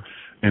or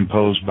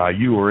imposed by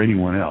you or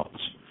anyone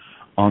else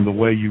on the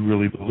way you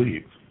really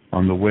believe,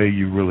 on the way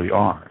you really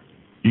are.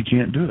 You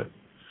can't do it.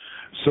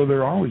 So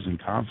they're always in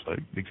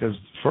conflict because,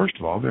 first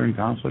of all, they're in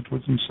conflict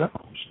with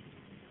themselves.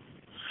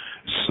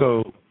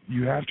 So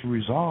you have to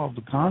resolve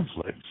the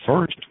conflict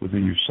first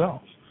within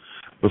yourself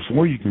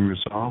before you can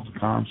resolve the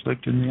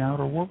conflict in the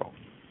outer world.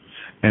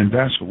 And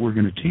that's what we're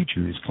going to teach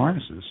in these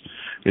classes,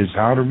 is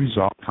how to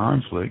resolve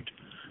conflict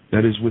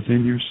that is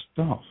within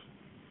yourself.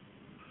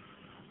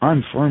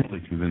 I'm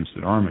firmly convinced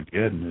that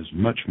Armageddon is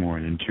much more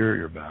an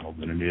interior battle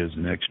than it is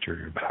an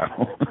exterior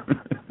battle.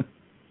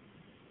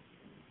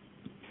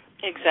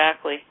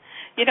 Exactly.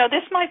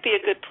 This might be a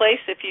good place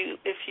if you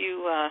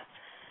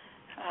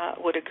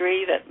would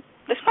agree that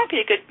this might be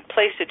a good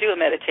place to do a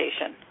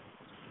meditation.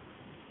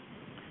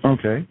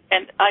 Okay.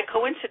 And I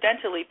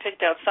coincidentally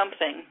picked out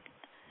something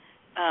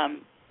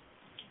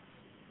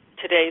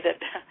today that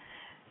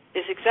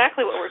is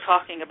exactly what we're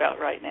talking about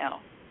right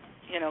now.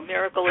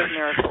 Miracle of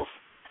miracles.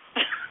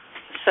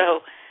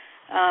 So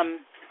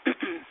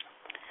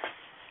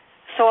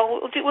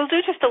we'll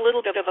do just a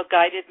little bit of a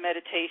guided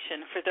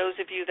meditation for those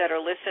of you that are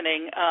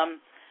listening.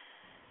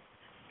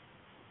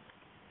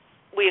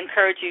 We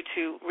encourage you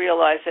to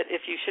realize that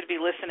if you should be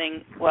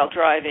listening while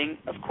driving,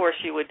 of course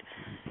you would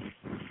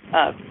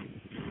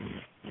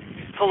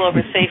pull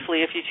over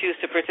safely if you choose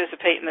to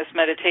participate in this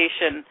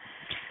meditation.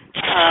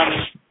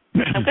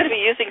 I'm going to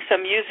be using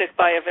some music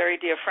by a very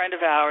dear friend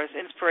of ours,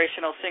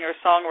 inspirational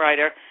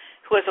singer-songwriter,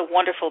 who has a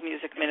wonderful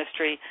music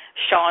ministry,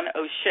 Sean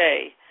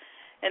O'Shea.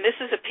 And this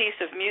is a piece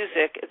of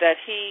music that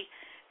he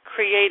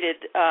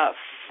created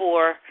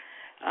for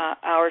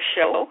our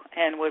show,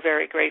 and we're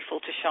very grateful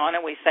to Sean,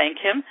 and we thank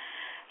him.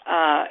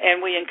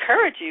 And we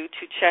encourage you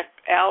to check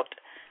out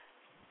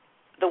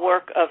the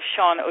work of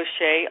Sean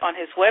O'Shea on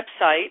his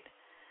website,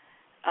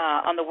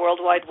 on the World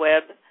Wide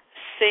Web,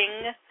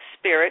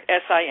 SingSpirit,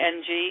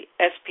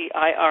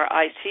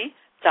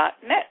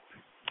 SingSpirit.net.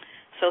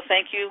 So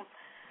thank you,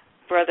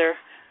 Brother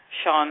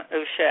Sean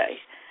O'Shea.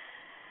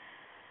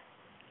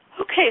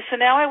 Okay, so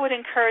now I would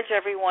encourage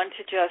everyone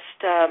to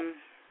just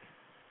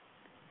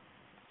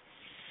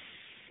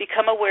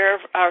become aware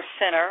of our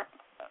center,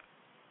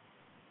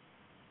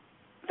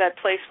 that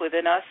place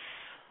within us,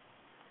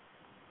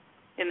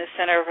 in the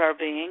center of our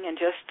being, and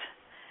just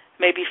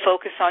maybe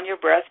focus on your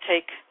breath.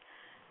 Take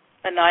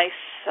a nice,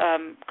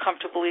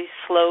 comfortably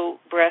slow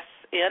breath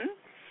in.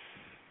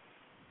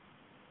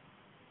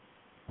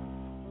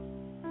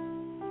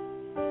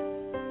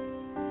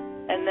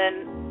 And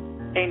then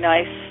a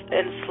nice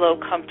and slow,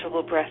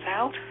 comfortable breath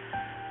out.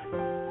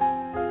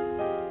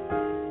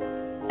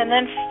 And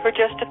then for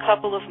just a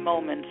couple of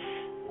moments,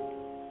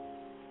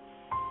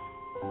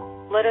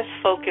 let us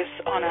focus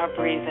on our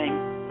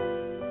breathing.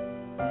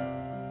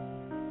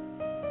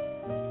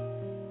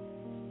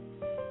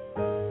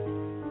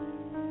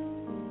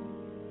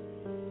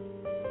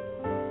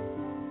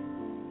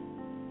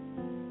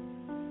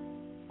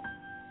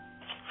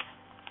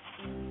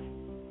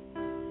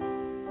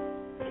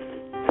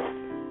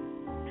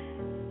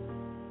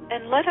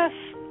 And let us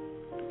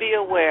be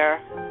aware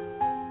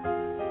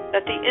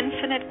that the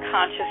infinite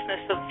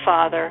consciousness of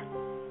Father,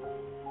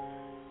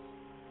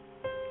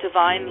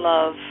 divine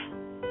love,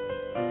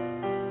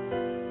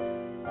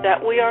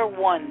 that we are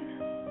one.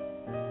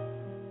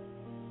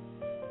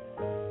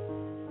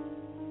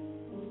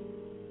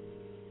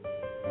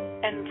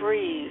 And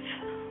breathe.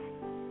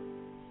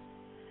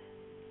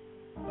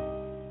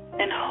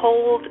 And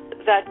hold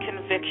that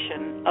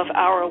conviction of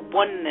our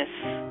oneness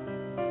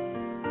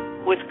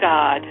with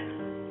God,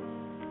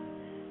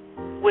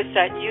 with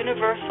that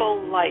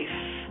universal life,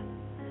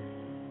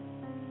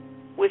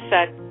 with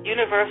that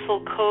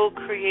universal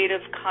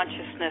co-creative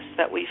consciousness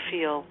that we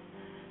feel.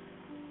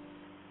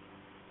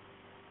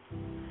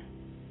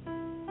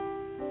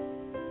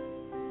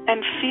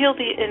 And feel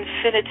the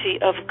infinity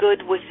of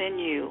good within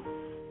you.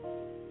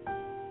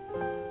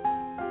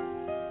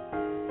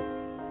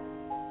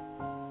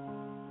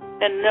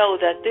 And know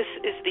that this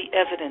is the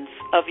evidence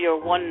of your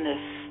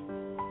oneness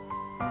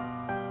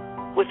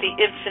with the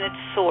infinite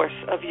source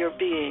of your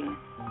being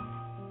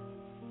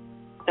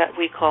that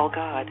we call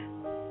God.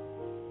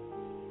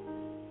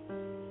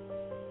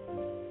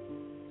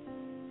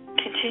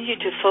 Continue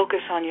to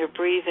focus on your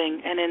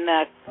breathing and in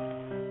that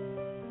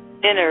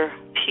inner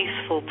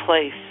peaceful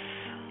place.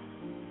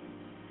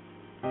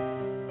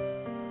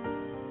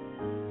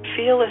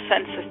 Feel a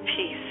sense of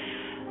peace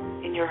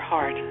in your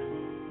heart.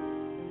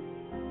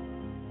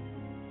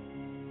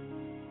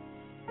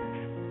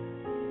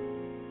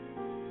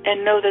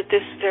 And know that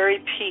this very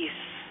peace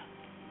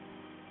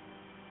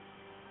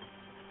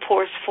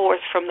pours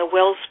forth from the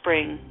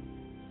wellspring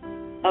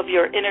of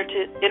your inner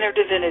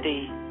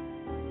divinity,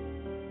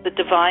 the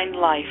divine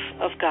life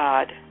of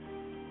God.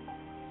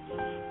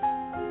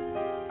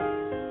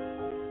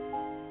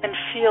 And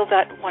feel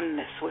that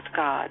oneness with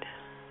God.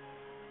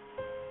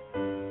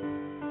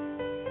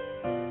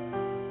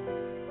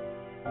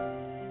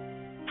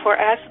 For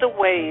as the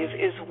wave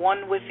is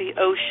one with the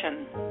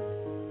ocean,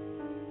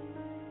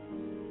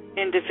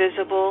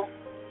 indivisible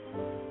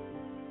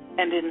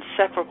and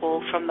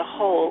inseparable from the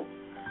whole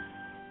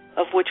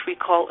of which we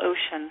call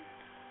ocean,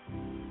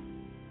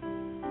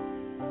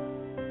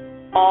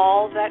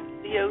 all that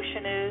the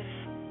ocean is,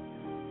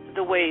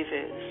 the wave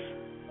is.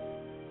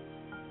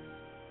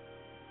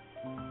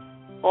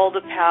 All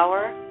the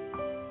power,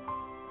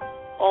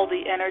 all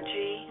the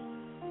energy,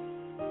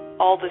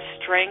 all the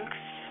strength,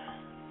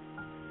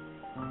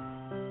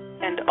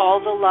 and all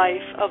the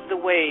life of the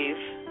wave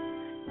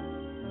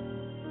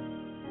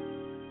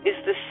is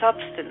the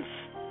substance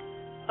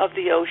of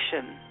the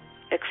ocean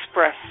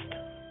expressed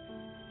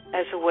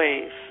as a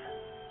wave.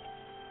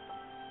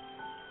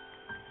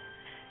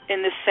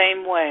 In the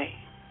same way,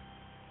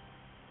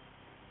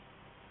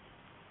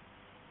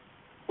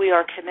 we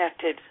are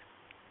connected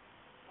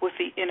with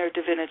the inner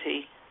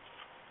divinity,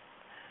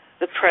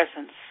 the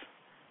presence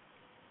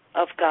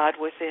of God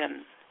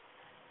within,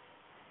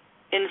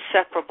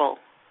 inseparable,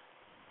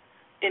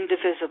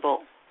 indivisible,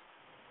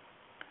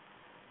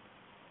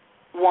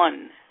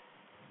 one.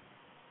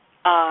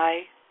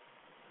 I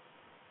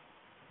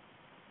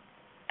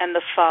and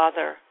the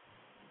Father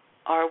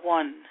are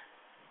one.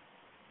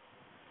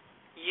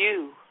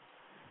 You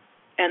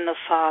and the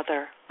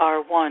Father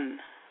are one.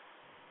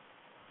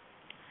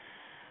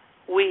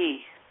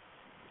 We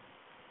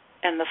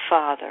and the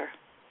Father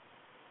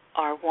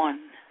are one.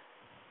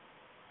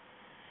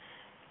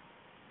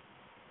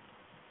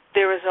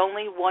 There is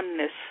only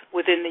oneness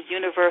within the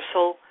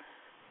universal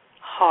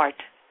heart,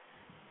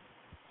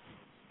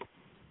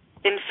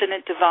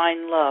 infinite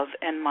divine love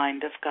and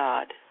mind of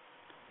God.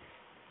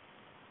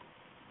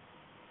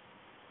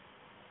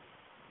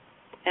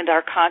 And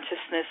our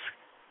consciousness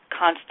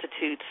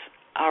constitutes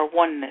our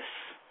oneness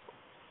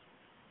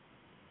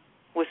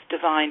with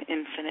divine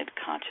infinite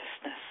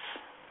consciousness.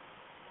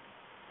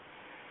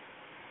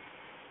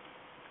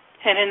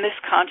 And in this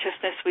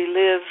consciousness we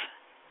live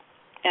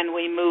and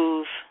we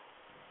move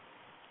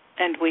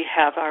and we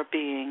have our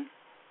being.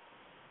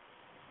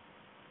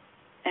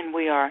 And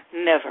we are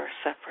never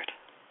separate.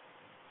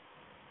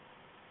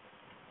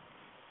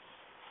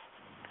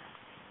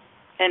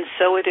 And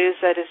so it is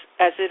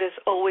as it has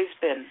always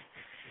been.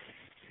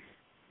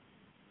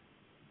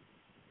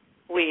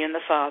 We and the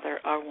Father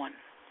are one.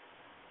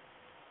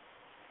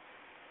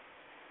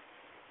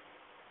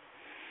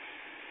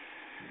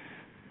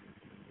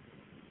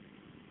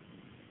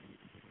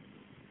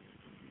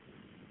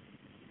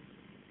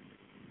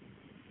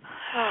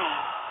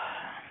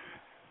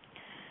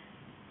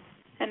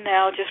 And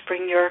now just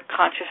bring your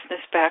consciousness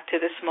back to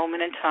this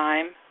moment in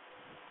time.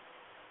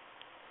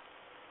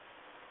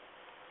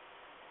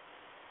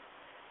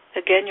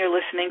 Again, you're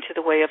listening to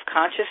The Way of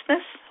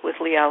Consciousness with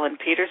Lee Allen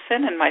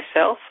Petersen and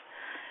myself,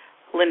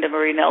 Linda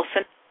Marie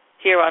Nelson,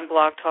 here on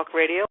Blog Talk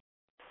Radio.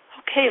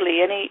 Okay,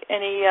 Lee,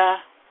 any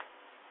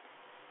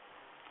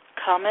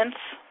comments?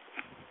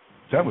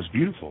 That was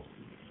beautiful.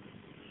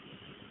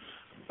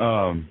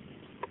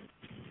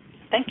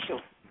 Thank you.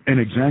 And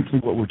exactly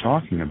what we're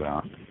talking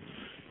about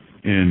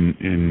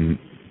in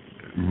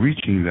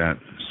reaching that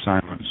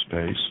silent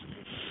space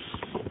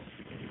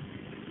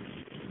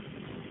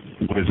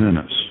within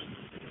us.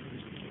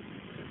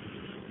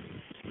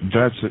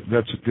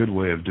 That's a good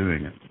way of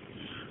doing it.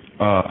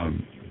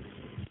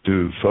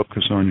 To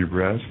focus on your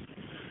breath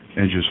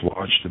and just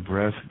watch the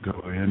breath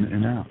go in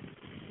and out.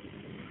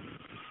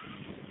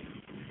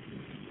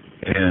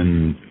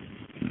 And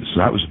so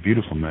that was a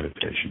beautiful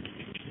meditation.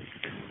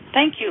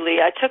 Thank you, Lee.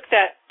 I took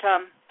that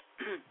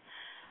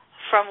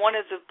from one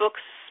of the books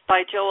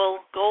by Joel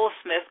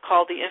Goldsmith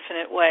called The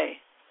Infinite Way,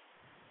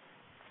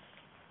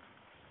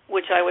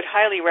 which I would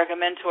highly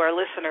recommend to our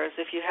listeners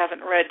if you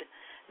haven't read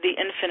The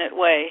Infinite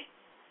Way.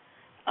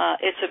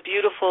 It's a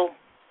beautiful,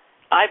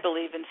 I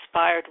believe,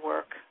 inspired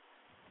work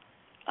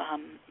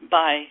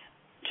by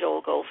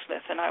Joel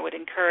Goldsmith, and I would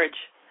encourage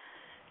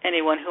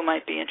anyone who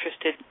might be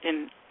interested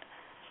in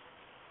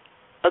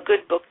a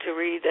good book to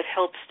read that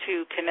helps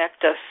to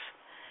connect us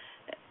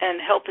and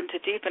help to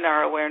deepen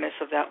our awareness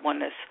of that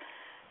oneness.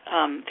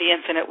 The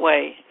Infinite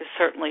Way is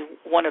certainly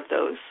one of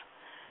those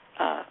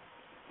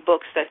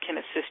books that can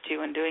assist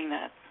you in doing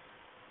that.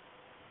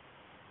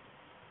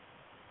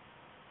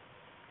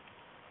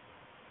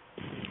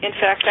 In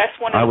fact, that's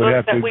one of the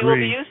books that we will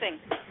be using.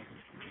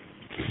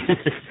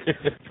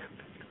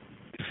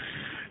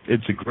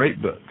 It's a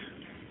great book.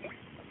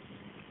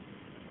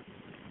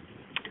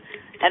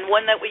 And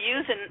one that we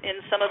use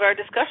in some of our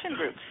discussion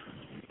groups.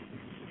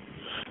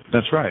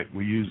 That's right.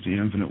 We use The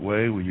Infinite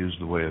Way. We use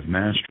The Way of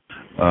Mastery.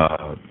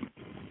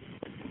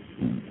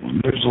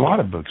 There's a lot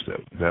of books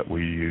that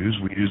we use.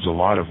 We use a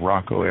lot of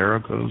Rocco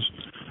Errico's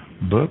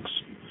books.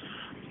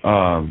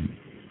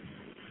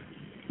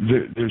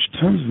 There's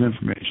tons of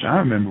information. I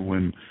remember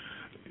when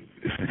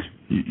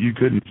you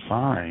couldn't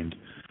find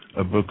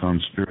a book on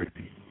spirit,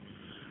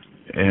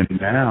 and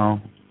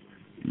now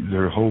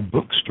their whole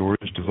bookstore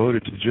is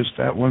devoted to just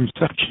that one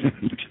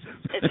section.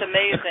 It's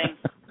amazing.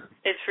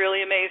 It's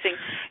really amazing.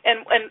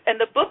 And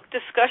the book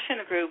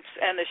discussion groups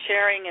and the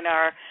sharing in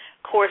our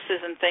courses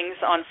and things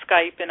on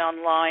Skype and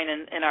online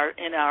and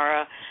in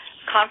our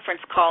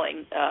conference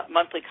calling,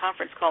 monthly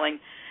conference calling,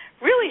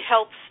 really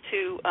helps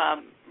to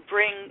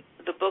bring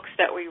the books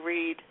that we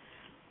read.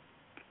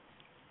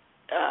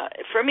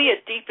 For me,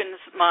 it deepens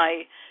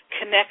my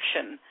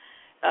connection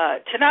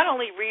to not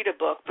only read a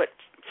book, but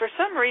for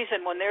some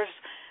reason when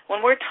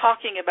we're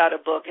talking about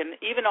a book and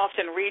even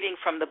often reading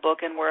from the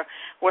book and we're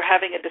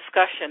having a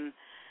discussion,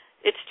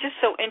 it's just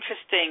so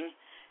interesting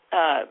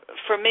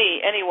for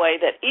me anyway,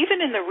 that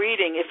even in the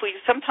reading,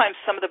 sometimes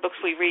some of the books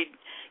we read,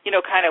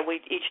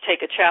 we each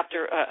take a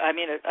chapter,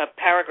 a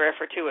paragraph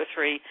or two or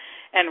three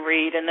and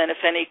read, and then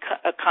if any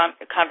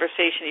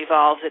conversation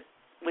evolves,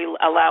 we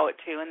allow it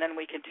to, and then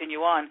we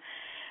continue on.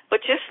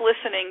 But just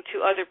listening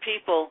to other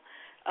people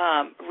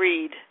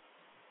read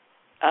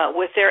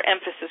with their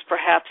emphasis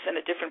perhaps in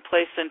a different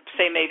place than,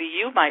 say, maybe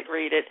you might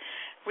read it,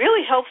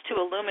 really helps to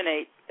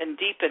illuminate and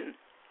deepen,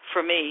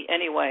 for me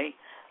anyway,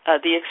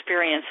 the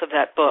experience of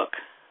that book.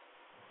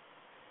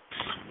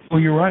 Well,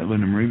 you're right,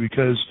 Linda Marie,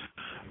 because,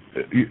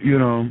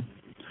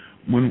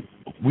 when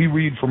we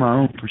read from our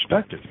own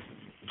perspective,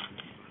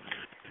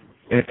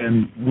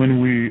 and when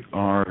we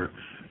are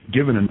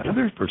given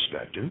another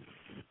perspective,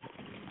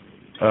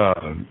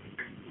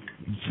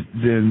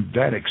 then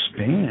that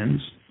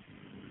expands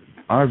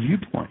our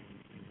viewpoint.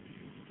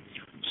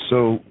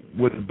 So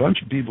with a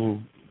bunch of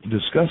people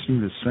discussing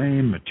the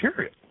same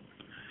material,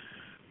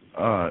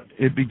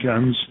 it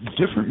becomes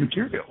different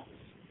material.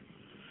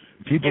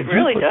 People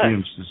really put the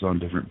emphasis on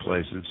different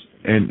places,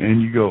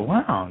 and you go,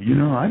 wow,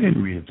 I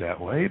didn't read it that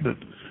way, but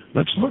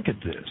let's look at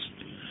this.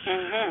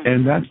 Mm-hmm.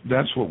 And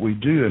that's what we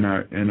do in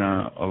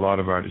a lot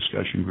of our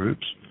discussion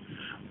groups,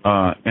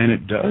 and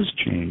it does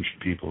change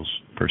people's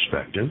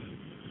perspective.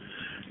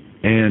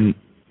 And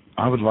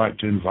I would like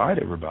to invite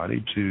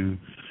everybody to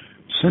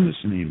send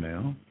us an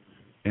email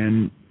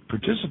and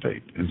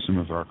participate in some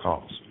of our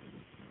calls.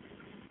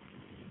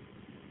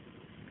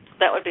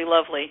 That would be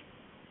lovely.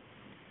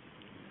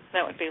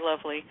 That would be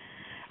lovely.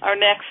 Our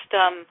next,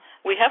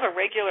 we have a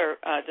regular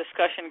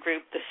discussion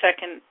group the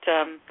second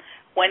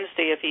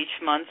Wednesday of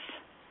each month,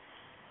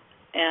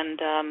 and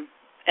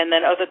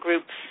then other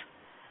groups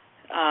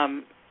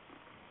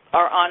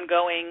are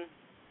ongoing.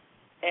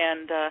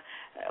 And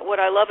what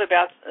I love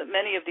about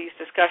many of these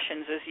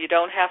discussions is you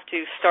don't have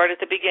to start at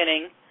the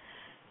beginning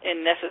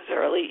and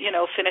necessarily,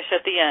 finish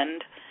at the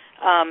end,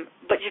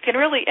 but you can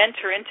really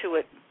enter into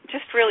it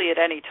just really at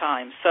any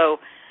time. So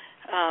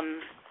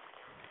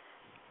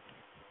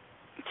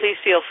please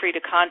feel free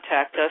to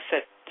contact us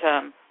at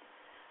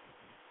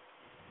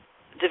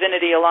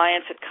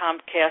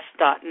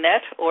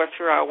divinityalliance@comcast.net or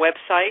through our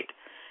website.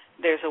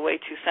 There's a way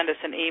to send us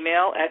an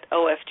email at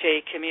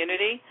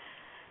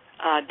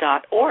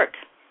ofjcommunity.org.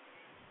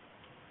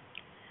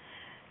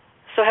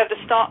 So have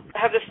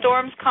the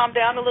storms calmed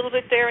down a little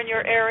bit there in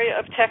your area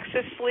of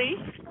Texas, Lee?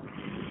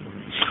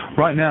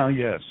 Right now,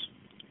 yes.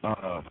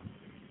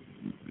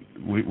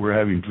 We're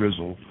having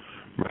drizzle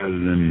rather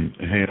than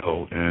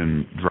hail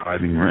and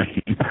driving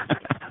rain.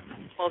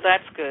 Well,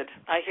 that's good.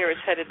 I hear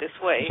it's headed this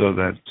way. So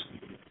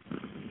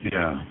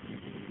yeah.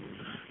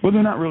 Well,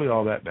 they're not really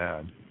all that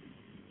bad.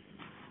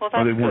 Well,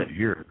 that's they good. weren't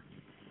here.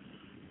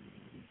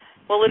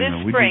 Well, it is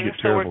spring, we do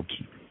get terrible.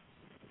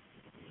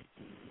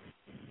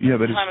 Yeah,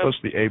 but it's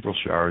supposed to be April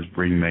showers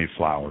bring May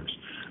flowers,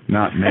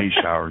 not May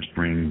showers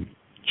bring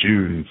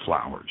June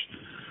flowers.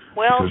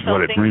 Well, because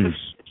what it brings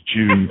is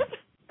June.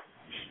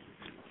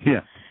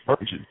 Yeah,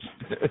 origins.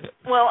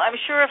 Well, I'm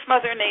sure if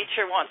Mother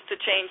Nature wants to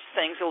change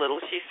things a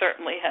little, she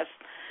certainly has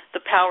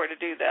the power to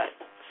do that.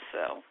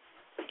 So,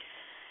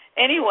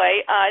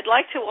 anyway, I'd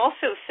like to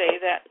also say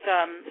that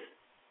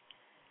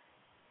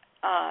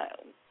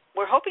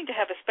we're hoping to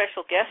have a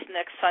special guest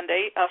next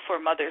Sunday for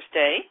Mother's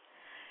Day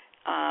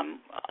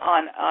on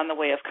the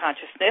Way of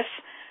Consciousness.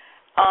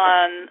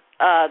 On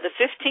the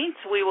 15th,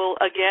 we will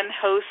again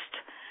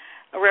host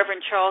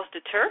Reverend Charles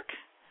de Turk,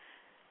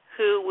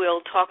 who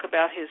will talk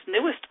about his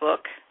newest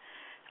book,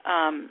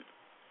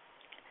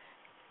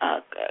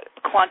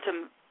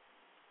 Quantum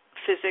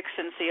Physics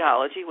and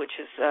Theology, which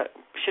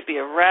should be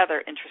a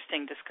rather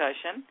interesting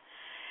discussion.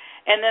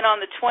 And then on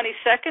the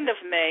 22nd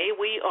of May,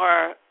 we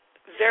are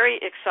very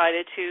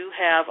excited to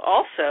have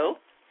also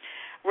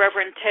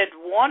Reverend Ted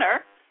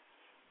Warner.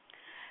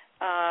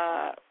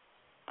 I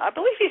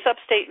believe he's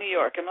upstate New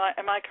York. Am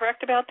I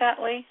correct about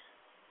that, Lee?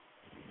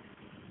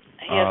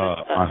 He has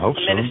I hope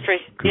ministry.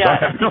 So. Yeah, I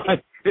have no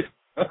idea.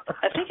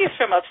 I think he's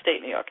from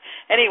upstate New York.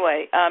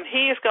 Anyway,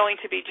 he is going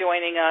to be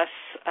joining us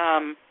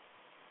on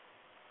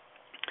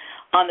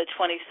the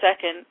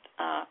 22nd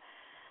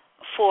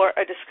for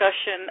a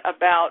discussion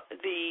about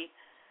the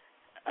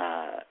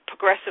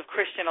Progressive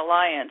Christian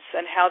Alliance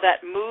and how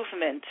that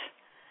movement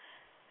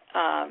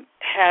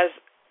has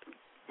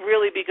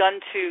really begun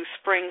to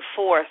spring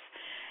forth.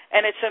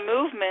 And it's a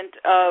movement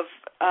of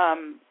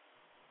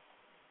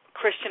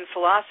Christian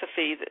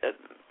philosophy,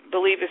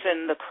 believers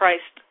in the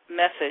Christ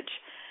message,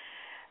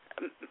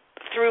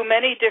 through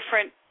many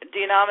different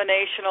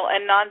denominational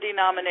and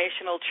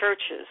non-denominational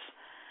churches.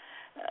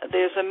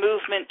 There's a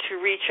movement to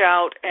reach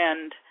out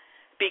and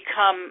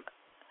become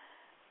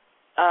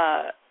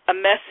a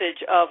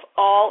message of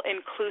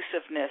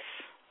all-inclusiveness,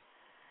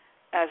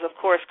 as, of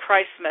course,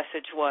 Christ's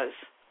message was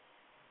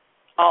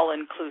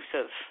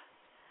all-inclusive.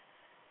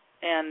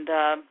 And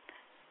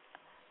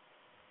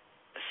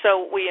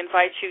so we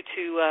invite you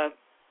to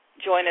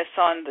join us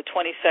on the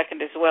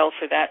 22nd as well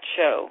for that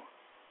show.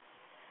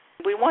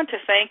 We want to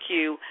thank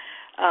you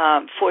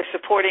for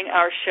supporting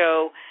our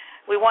show.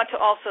 we want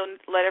to also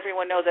let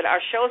everyone know that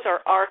our shows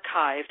are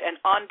archived and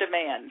on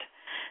demand.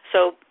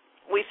 So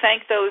we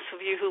thank those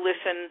of you who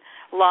listen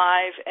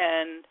live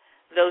and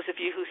those of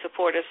you who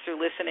support us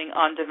through listening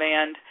on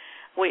demand.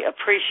 We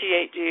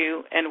appreciate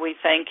you and we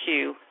thank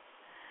you.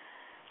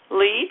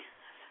 Lee,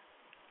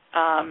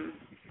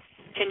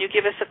 can you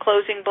give us a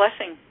closing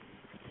blessing?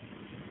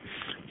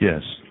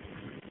 Yes.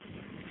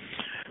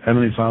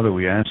 Heavenly Father,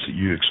 we ask that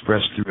you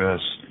express through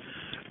us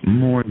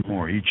more and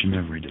more each and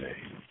every day.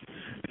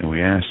 And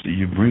we ask that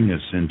you bring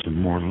us into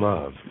more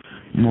love,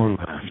 more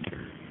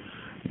laughter,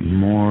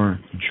 more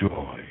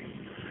joy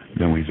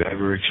than we've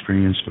ever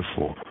experienced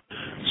before,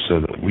 so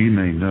that we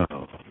may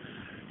know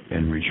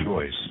and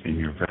rejoice in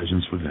your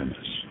presence within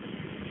us.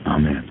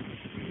 Amen.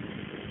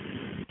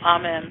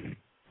 Amen.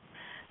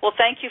 Well,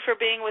 thank you for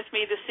being with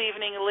me this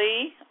evening,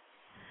 Lee.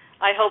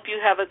 I hope you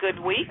have a good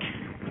week.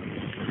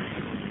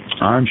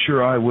 I'm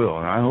sure I will,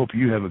 and I hope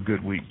you have a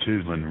good week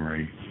too, Linda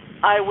Marie.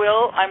 I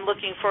will. I'm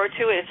looking forward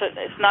to it.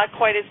 It's not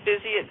quite as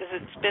busy as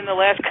it's been the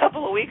last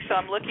couple of weeks, so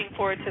I'm looking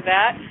forward to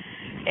that.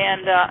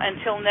 And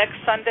until next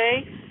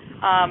Sunday,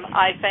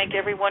 I thank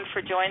everyone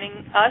for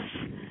joining us.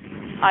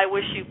 I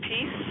wish you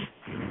peace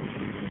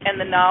and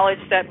the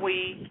knowledge that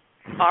we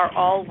are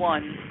all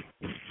one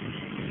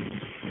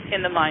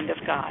in the mind of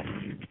God.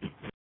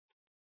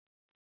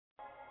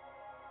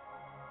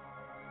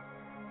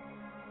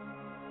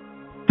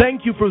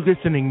 Thank you for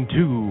listening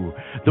to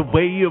The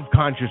Way of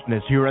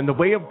Consciousness here on the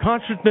Way of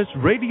Consciousness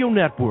Radio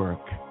Network.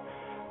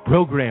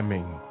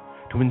 Programming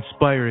to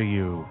inspire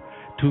you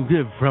to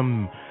live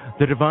from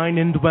the divine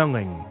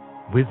indwelling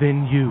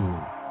within you.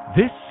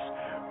 This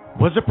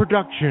was a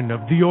production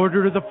of the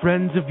Order of the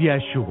Friends of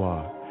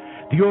Yeshua.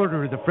 The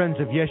Order of the Friends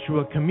of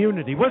Yeshua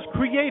community was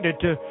created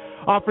to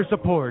offer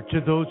support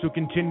to those who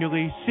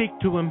continually seek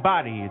to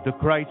embody the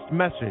Christ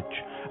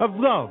message of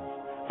love,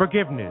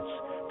 forgiveness,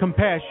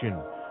 compassion,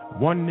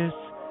 oneness,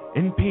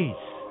 and peace.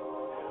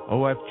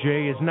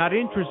 OFJ is not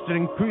interested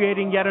in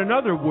creating yet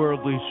another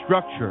worldly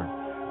structure,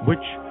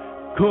 which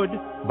could,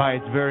 by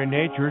its very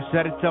nature,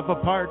 set itself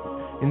apart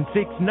and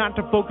seeks not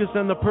to focus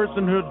on the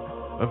personhood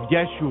of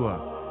Yeshua,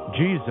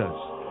 Jesus,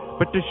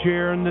 but to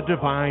share in the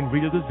divine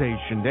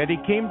realization that he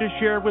came to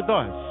share with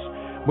us,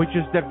 which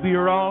is that we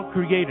are all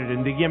created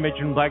in the image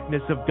and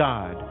likeness of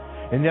God,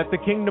 and that the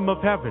kingdom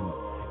of heaven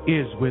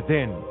is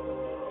within.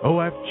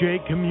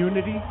 OFJ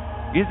Community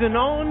is an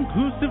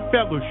all-inclusive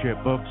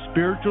fellowship of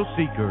spiritual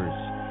seekers.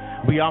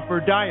 We offer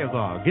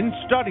dialogue and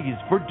studies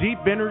for deep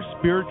inner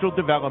spiritual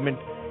development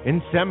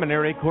and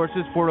seminary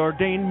courses for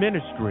ordained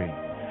ministry.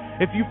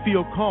 If you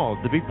feel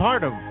called to be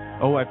part of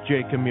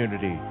OFJ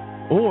Community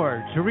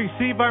or to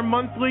receive our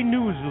monthly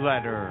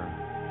newsletter,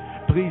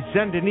 please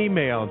send an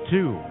email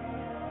to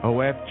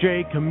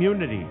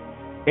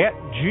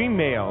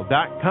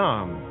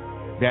ofjcommunity@gmail.com.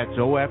 That's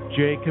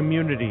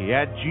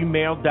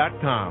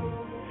ofjcommunity@gmail.com.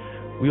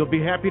 We'll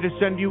be happy to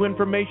send you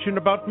information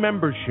about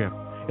membership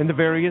and the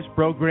various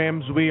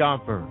programs we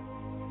offer.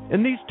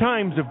 In these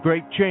times of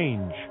great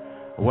change,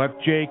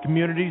 OFJ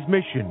Community's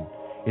mission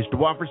is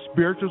to offer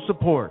spiritual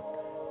support,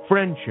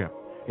 friendship,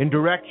 and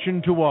direction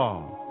to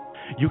all.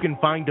 You can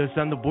find us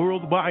on the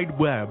World Wide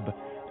Web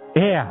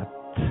at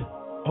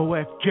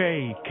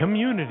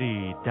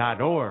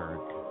ofjcommunity.org,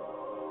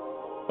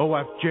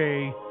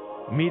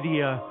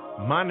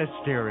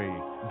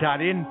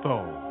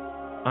 ofjmediamonastery.info,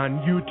 on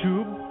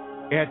YouTube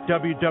at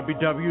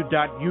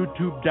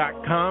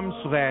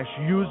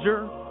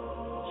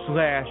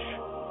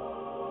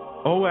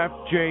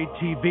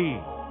www.youtube.com/user/OFJTV.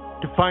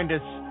 To find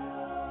us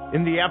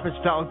in the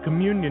Apostolic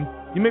Communion,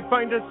 you may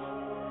find us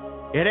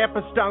at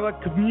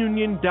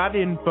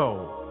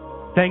apostoliccommunion.info.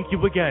 Thank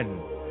you again.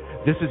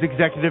 This is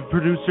Executive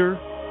Producer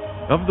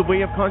of the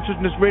Way of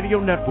Consciousness Radio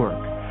Network,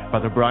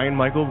 Father Brian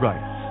Michael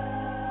Rice.